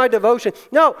go through my devotion,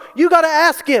 no, you got to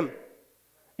ask Him.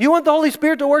 You want the Holy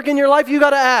Spirit to work in your life, you got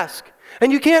to ask.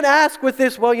 And you can't ask with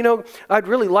this, I'd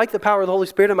really like the power of the Holy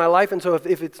Spirit in my life, and so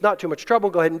if it's not too much trouble,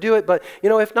 go ahead and do it. But,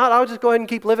 if not, I'll just go ahead and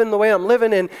keep living the way I'm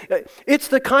living. And it's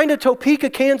the kind of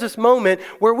Topeka, Kansas moment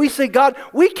where we say, God,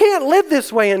 we can't live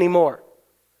this way anymore.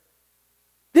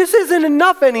 This isn't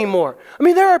enough anymore.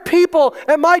 There are people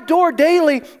at my door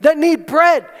daily that need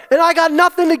bread, and I got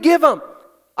nothing to give them.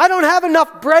 I don't have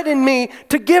enough bread in me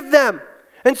to give them.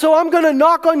 And so I'm going to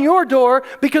knock on your door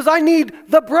because I need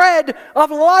the bread of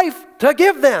life to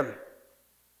give them.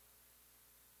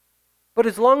 But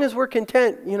as long as we're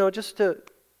content, just to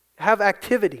have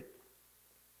activity,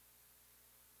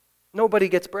 nobody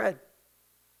gets bread.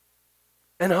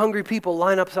 And hungry people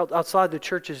line up outside the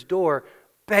church's door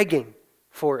begging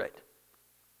for it.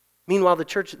 Meanwhile, the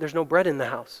church, there's no bread in the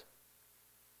house.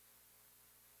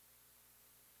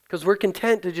 Because we're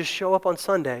content to just show up on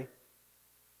Sunday.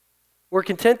 We're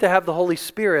content to have the Holy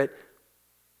Spirit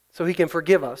so He can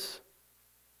forgive us.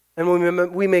 And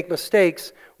when we make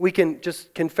mistakes, we can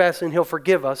just confess and He'll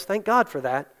forgive us. Thank God for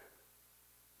that.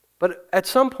 But at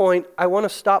some point, I want to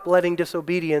stop letting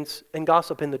disobedience and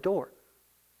gossip in the door.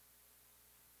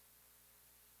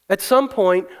 At some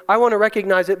point, I want to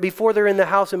recognize it before they're in the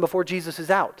house and before Jesus is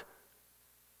out.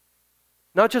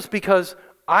 Not just because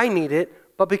I need it,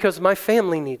 but because my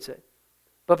family needs it.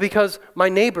 But because my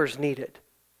neighbors need it.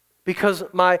 Because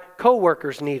my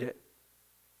coworkers need it.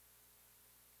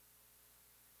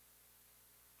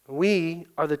 We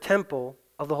are the temple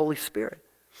of the Holy Spirit.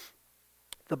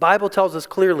 The Bible tells us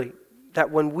clearly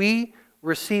that when we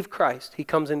receive Christ, He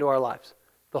comes into our lives.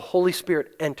 The Holy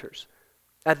Spirit enters.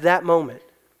 At that moment,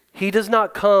 He does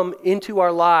not come into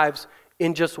our lives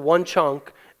in just one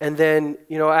chunk, and then,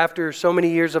 after so many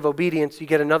years of obedience, you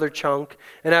get another chunk,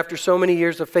 and after so many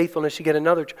years of faithfulness, you get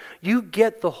another chunk. You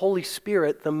get the Holy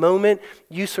Spirit the moment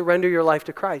you surrender your life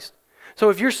to Christ. So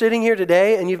if you're sitting here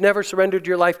today and you've never surrendered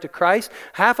your life to Christ,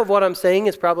 half of what I'm saying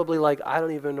is probably like, I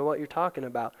don't even know what you're talking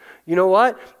about. You know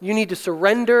what? You need to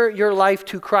surrender your life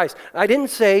to Christ. I didn't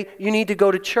say you need to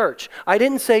go to church. I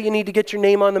didn't say you need to get your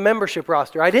name on the membership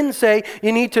roster. I didn't say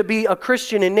you need to be a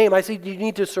Christian in name. I said you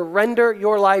need to surrender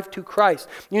your life to Christ.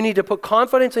 You need to put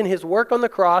confidence in His work on the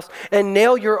cross and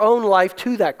nail your own life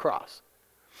to that cross.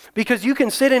 Because you can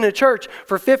sit in a church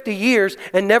for 50 years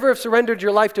and never have surrendered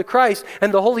your life to Christ,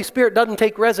 and the Holy Spirit doesn't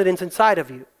take residence inside of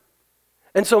you.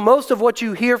 And so most of what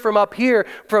you hear from up here,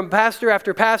 from pastor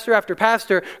after pastor after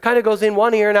pastor, kind of goes in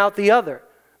one ear and out the other,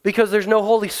 because there's no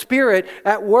Holy Spirit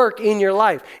at work in your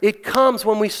life. It comes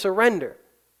when we surrender.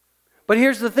 But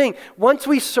here's the thing. Once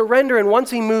we surrender and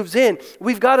once He moves in,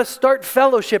 we've got to start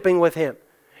fellowshipping with Him.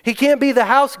 He can't be the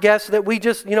house guest that we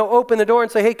just, open the door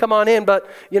and say, hey, come on in, but,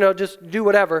 just do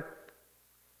whatever.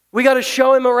 We got to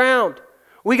show Him around.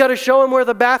 We got to show Him where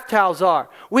the bath towels are.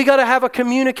 We got to have a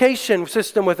communication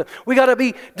system with Him. We got to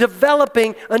be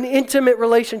developing an intimate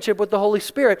relationship with the Holy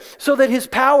Spirit so that His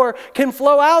power can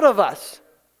flow out of us.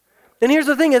 And here's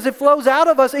the thing, as it flows out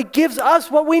of us, it gives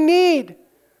us what we need.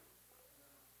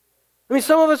 I mean,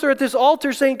 some of us are at this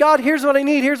altar saying, God, here's what I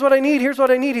need, here's what I need, here's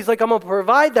what I need. He's like, I'm going to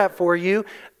provide that for you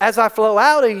as I flow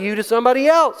out of you to somebody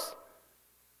else.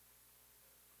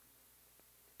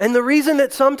 And the reason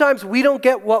that sometimes we don't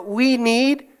get what we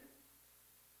need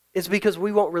is because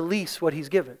we won't release what He's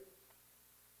given.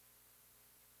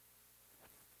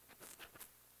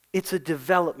 It's a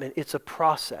development, it's a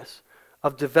process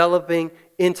of developing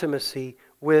intimacy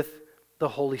with the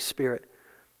Holy Spirit.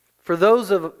 For those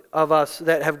of us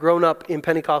that have grown up in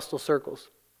Pentecostal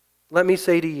circles, let me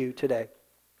say to you today,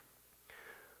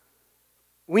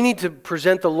 we need to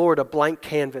present the Lord a blank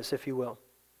canvas, if you will.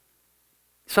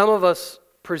 Some of us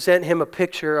present Him a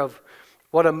picture of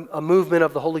what a movement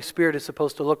of the Holy Spirit is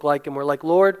supposed to look like, and we're like,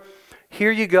 Lord,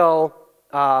 here you go,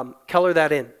 color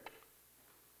that in.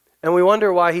 And we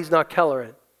wonder why He's not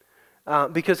coloring.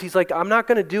 Because He's like, I'm not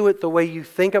going to do it the way you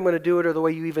think I'm going to do it or the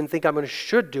way you even think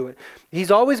should do it.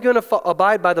 He's always going to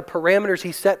abide by the parameters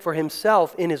He set for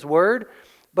Himself in His Word,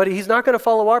 but He's not going to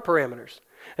follow our parameters.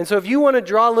 And so if you want to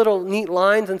draw little neat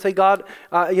lines and say, God,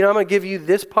 I'm going to give you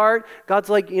this part, God's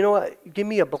like, you know what, give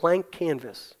me a blank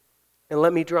canvas and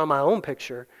let me draw my own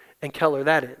picture and color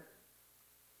that in.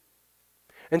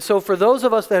 And so for those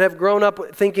of us that have grown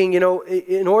up thinking, in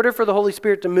order for the Holy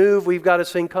Spirit to move, we've got to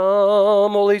sing,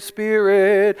 come, Holy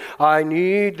Spirit, I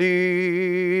need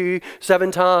Thee 7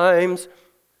 times.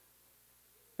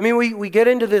 I mean, we get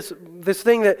into this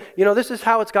thing that, this is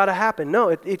how it's got to happen. No,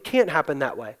 it can't happen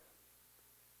that way.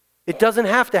 It doesn't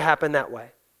have to happen that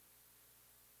way.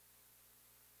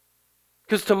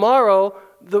 Because tomorrow,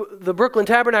 the Brooklyn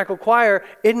Tabernacle Choir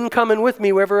isn't coming with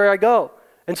me wherever I go.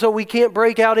 And so we can't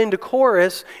break out into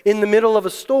chorus in the middle of a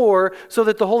store so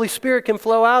that the Holy Spirit can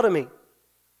flow out of me.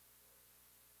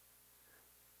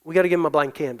 We got to give Him a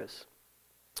blank canvas.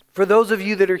 For those of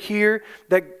you that are here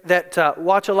that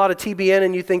watch a lot of TBN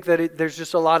and you think that there's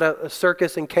just a lot of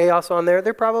circus and chaos on there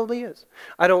probably is.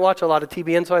 I don't watch a lot of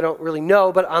TBN, so I don't really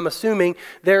know, but I'm assuming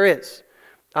there is.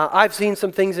 I've seen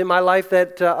some things in my life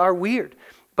that are weird.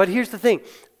 But here's the thing.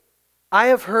 I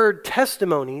have heard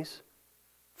testimonies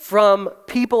from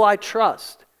people I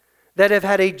trust that have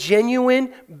had a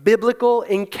genuine biblical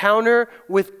encounter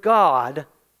with God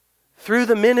through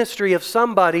the ministry of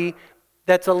somebody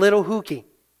that's a little hooky.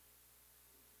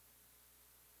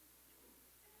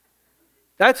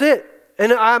 That's it.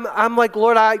 And I'm like,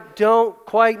 Lord, I don't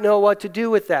quite know what to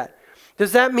do with that.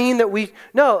 Does that mean that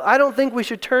no, I don't think we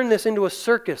should turn this into a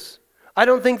circus. I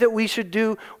don't think that we should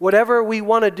do whatever we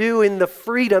want to do in the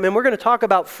freedom. And we're going to talk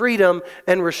about freedom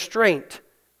and restraint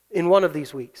in one of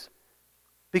these weeks.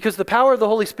 Because the power of the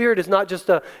Holy Spirit is not just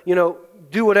a,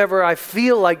 do whatever I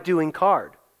feel like doing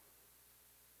card.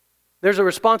 There's a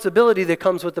responsibility that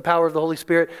comes with the power of the Holy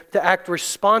Spirit to act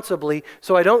responsibly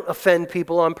so I don't offend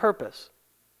people on purpose.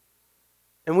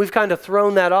 And we've kind of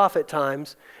thrown that off at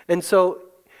times. And so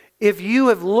if you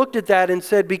have looked at that and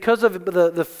said, because of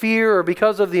the fear or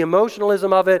because of the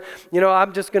emotionalism of it,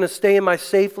 I'm just going to stay in my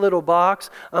safe little box,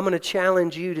 I'm going to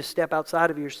challenge you to step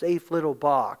outside of your safe little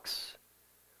box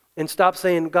and stop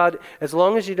saying, God, as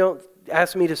long as you don't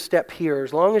ask me to step here,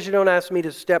 as long as you don't ask me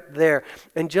to step there,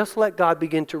 and just let God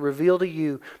begin to reveal to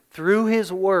you through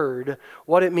His Word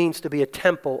what it means to be a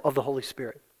temple of the Holy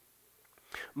Spirit.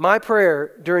 My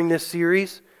prayer during this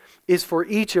series is for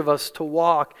each of us to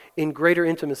walk in greater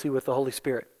intimacy with the Holy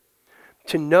Spirit.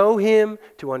 To know Him,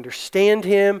 to understand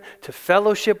Him, to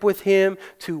fellowship with Him,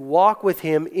 to walk with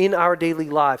Him in our daily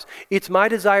lives. It's my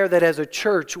desire that as a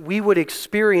church, we would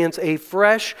experience a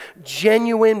fresh,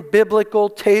 genuine, biblical,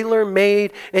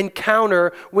 tailor-made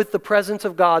encounter with the presence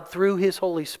of God through His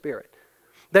Holy Spirit.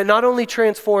 That not only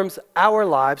transforms our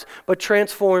lives, but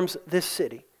transforms this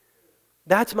city.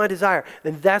 That's my desire,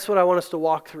 and that's what I want us to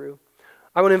walk through.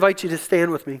 I want to invite you to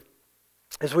stand with me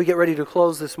as we get ready to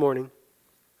close this morning.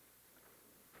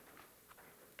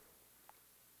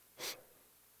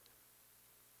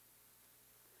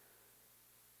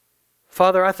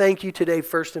 Father, I thank you today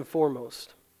first and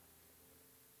foremost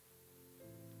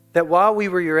that while we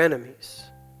were your enemies,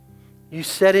 you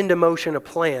set into motion a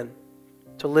plan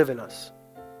to live in us.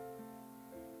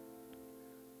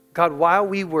 God, while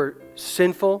we were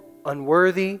sinful,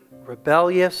 unworthy,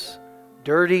 rebellious,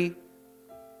 dirty,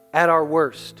 at our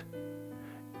worst,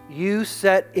 you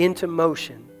set into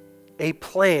motion a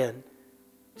plan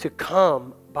to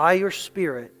come by your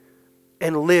Spirit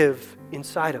and live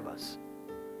inside of us.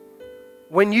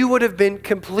 When you would have been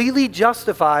completely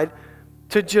justified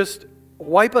to just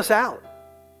wipe us out,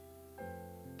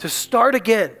 to start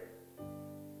again,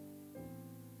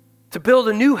 to build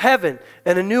a new heaven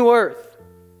and a new earth,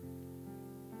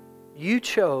 you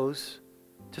chose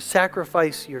to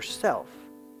sacrifice yourself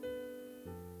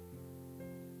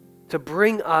to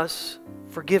bring us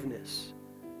forgiveness.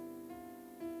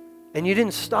 And you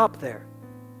didn't stop there,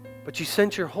 but you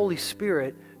sent your Holy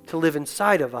Spirit to live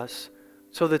inside of us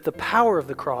so that the power of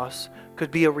the cross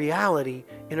could be a reality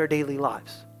in our daily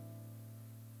lives.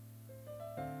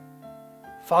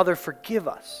 Father, forgive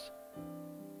us.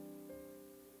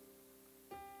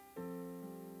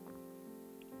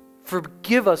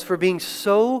 Forgive us for being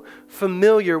so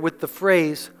familiar with the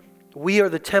phrase, we are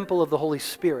the temple of the Holy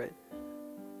Spirit,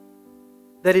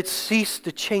 that it ceased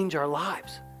to change our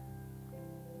lives.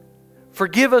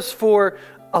 Forgive us for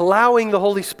allowing the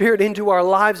Holy Spirit into our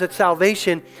lives at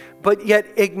salvation, but yet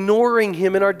ignoring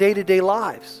Him in our day-to-day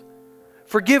lives.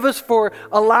 Forgive us for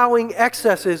allowing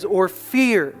excesses or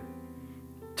fear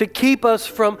to keep us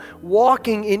from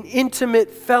walking in intimate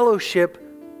fellowship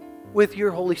with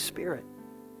your Holy Spirit.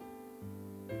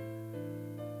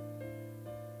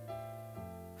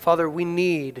 Father, we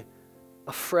need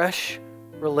a fresh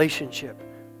relationship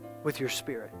with your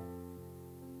Spirit.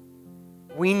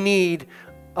 We need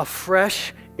a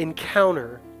fresh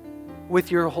encounter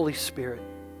with your Holy Spirit.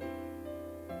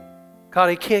 God,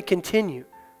 it can't continue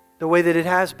the way that it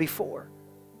has before.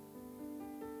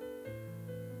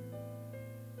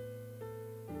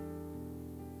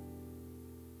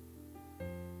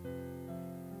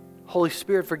 Holy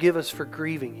Spirit, forgive us for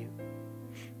grieving you.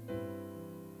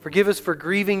 Forgive us for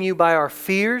grieving you by our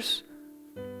fears,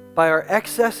 by our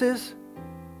excesses,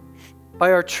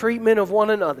 by our treatment of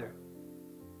one another.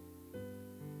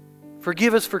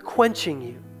 Forgive us for quenching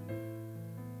you.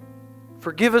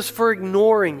 Forgive us for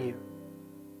ignoring you.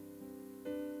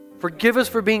 Forgive us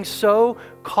for being so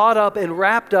caught up and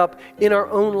wrapped up in our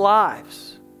own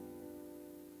lives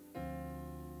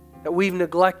that we've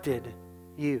neglected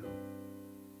you.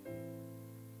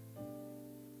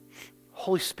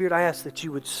 Holy Spirit, I ask that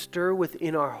you would stir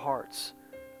within our hearts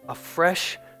a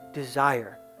fresh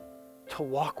desire to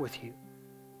walk with you,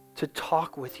 to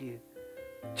talk with you,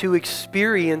 to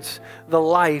experience the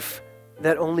life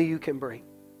that only you can bring,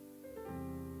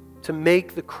 to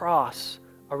make the cross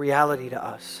a reality to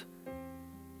us,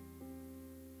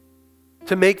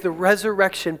 to make the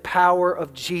resurrection power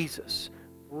of Jesus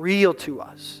real to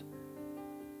us.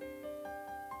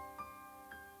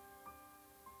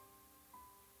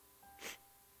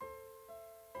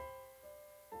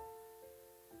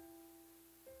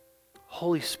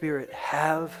 Holy Spirit,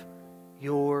 have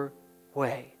your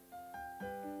way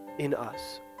in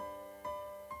us.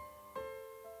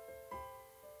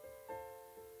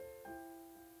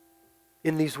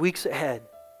 In these weeks ahead,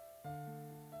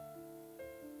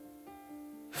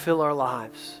 fill our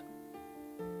lives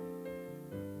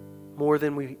more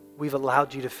than we've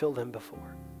allowed you to fill them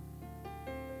before.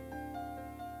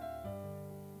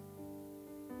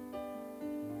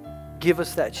 Give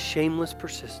us that shameless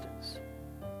persistence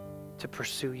to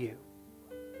pursue you.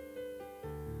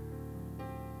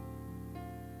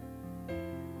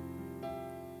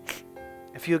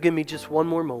 If you'll give me just one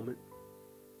more moment,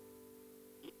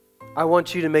 I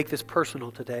want you to make this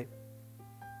personal today.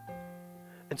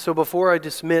 And so before I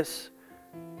dismiss,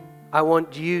 I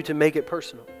want you to make it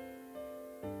personal.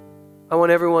 I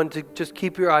want everyone to just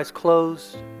keep your eyes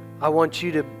closed. I want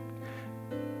you to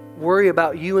worry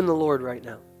about you and the Lord right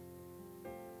now.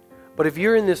 But if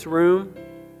you're in this room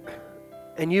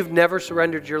and you've never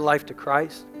surrendered your life to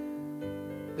Christ,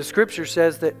 the Scripture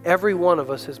says that every one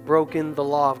of us has broken the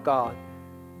law of God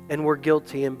and we're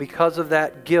guilty. And because of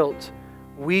that guilt,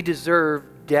 we deserve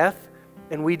death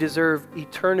and we deserve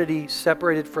eternity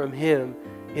separated from Him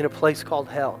in a place called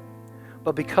hell.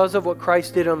 But because of what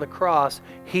Christ did on the cross,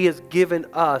 He has given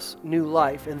us new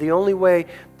life. And the only way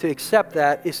to accept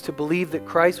that is to believe that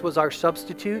Christ was our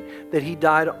substitute, that He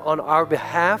died on our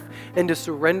behalf, and to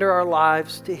surrender our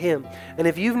lives to Him. And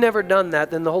if you've never done that,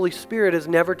 then the Holy Spirit has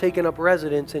never taken up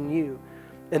residence in you.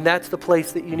 And that's the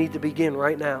place that you need to begin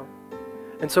right now.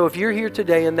 And so if you're here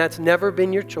today and that's never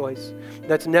been your choice,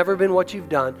 that's never been what you've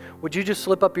done, would you just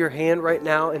slip up your hand right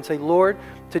now and say, Lord,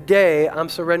 today I'm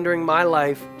surrendering my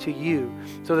life to you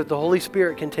so that the Holy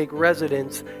Spirit can take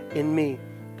residence in me.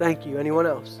 Thank you. Anyone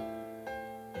else?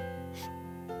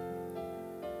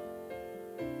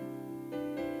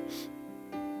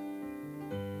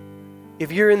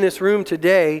 If you're in this room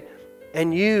today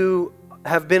and you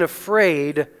have been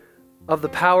afraid of the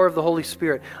power of the Holy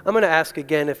Spirit, I'm going to ask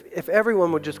again if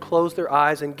everyone would just close their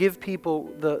eyes and give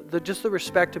people just the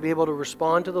respect to be able to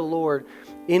respond to the Lord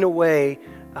in a way.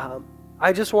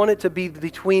 I just want it to be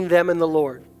between them and the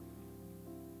Lord.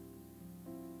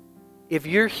 If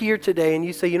you're here today and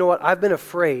you say, you know what, I've been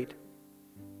afraid.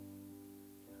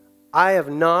 I have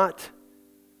not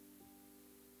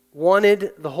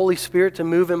wanted the Holy Spirit to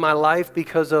move in my life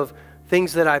because of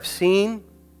things that I've seen,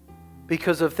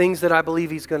 because of things that I believe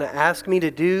He's going to ask me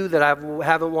to do that I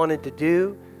haven't wanted to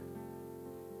do.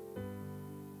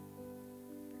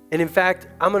 And in fact,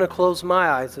 I'm going to close my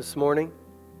eyes this morning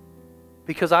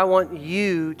because I want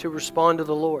you to respond to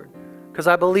the Lord, because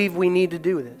I believe we need to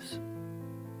do this.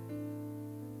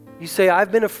 You say,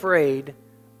 I've been afraid,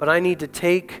 but I need to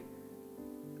take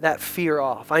that fear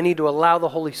off. I need to allow the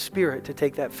Holy Spirit to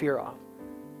take that fear off.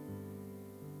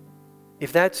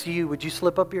 If that's you, would you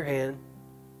slip up your hand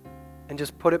and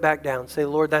just put it back down? Say,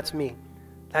 Lord, that's me.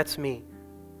 That's me.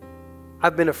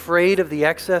 I've been afraid of the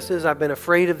excesses. I've been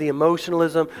afraid of the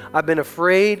emotionalism. I've been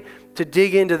afraid to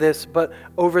dig into this. But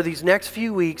over these next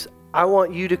few weeks, I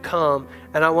want you to come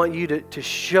and I want you to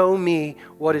show me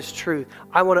what is truth.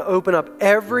 I want to open up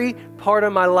every part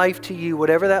of my life to you,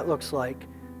 whatever that looks like.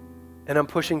 And I'm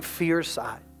pushing fear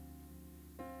aside.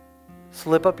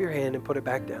 Slip up your hand and put it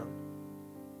back down.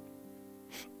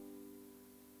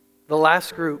 The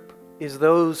last group is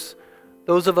those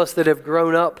of us that have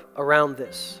grown up around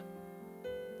this.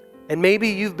 And maybe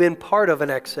you've been part of an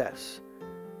excess.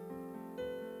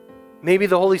 Maybe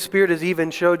the Holy Spirit has even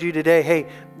showed you today, hey,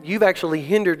 you've actually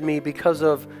hindered me because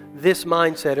of this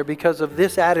mindset or because of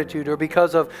this attitude or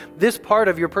because of this part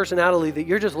of your personality that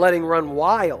you're just letting run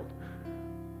wild.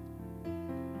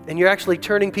 And you're actually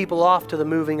turning people off to the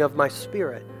moving of my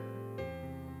Spirit.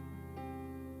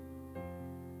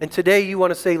 And today you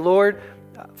want to say, Lord,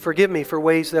 forgive me for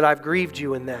ways that I've grieved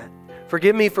you in that.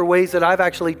 Forgive me for ways that I've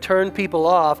actually turned people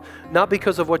off, not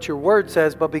because of what your word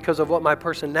says, but because of what my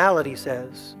personality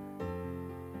says.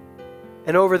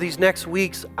 And over these next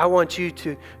weeks, I want you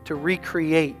to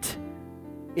recreate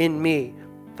in me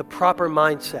the proper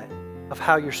mindset of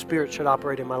how your Spirit should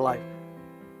operate in my life.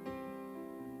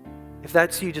 If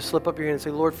that's you, just slip up your hand and say,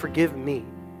 Lord, forgive me.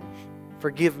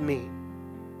 Forgive me.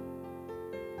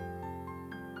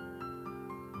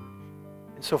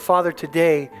 And so, Father,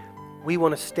 today, we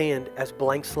want to stand as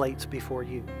blank slates before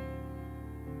you.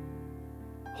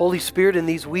 Holy Spirit, in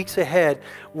these weeks ahead,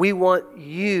 we want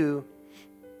you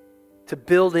to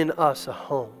build in us a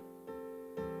home.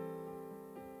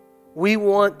 We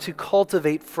want to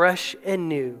cultivate fresh and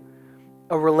new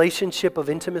a relationship of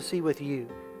intimacy with you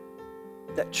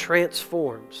that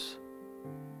transforms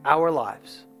our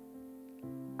lives,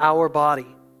 our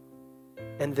body,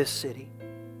 and this city.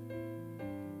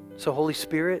 So, Holy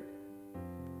Spirit,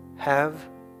 have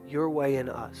your way in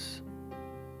us.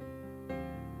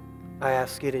 I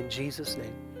ask it in Jesus'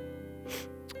 name.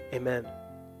 Amen.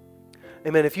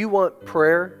 Amen. If you want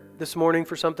prayer this morning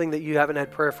for something that you haven't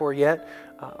had prayer for yet,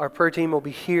 our prayer team will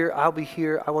be here. I'll be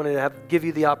here. I want to give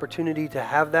you the opportunity to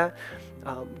have that.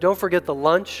 Don't forget the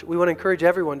lunch. We want to encourage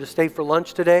everyone to stay for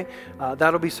lunch today.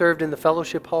 That'll be served in the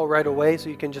fellowship hall right away, so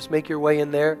you can just make your way in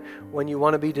there when you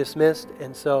want to be dismissed.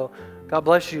 And so, God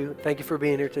bless you. Thank you for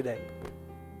being here today.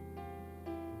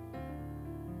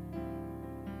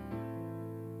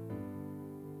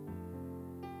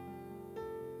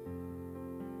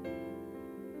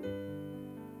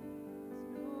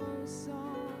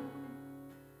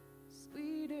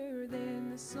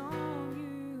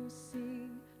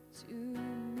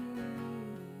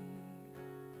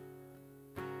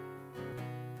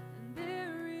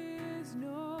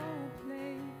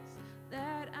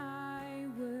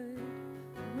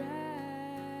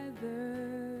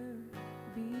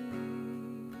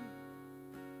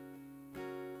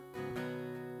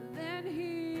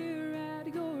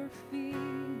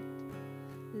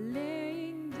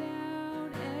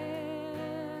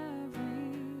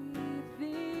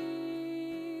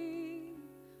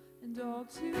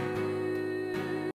 To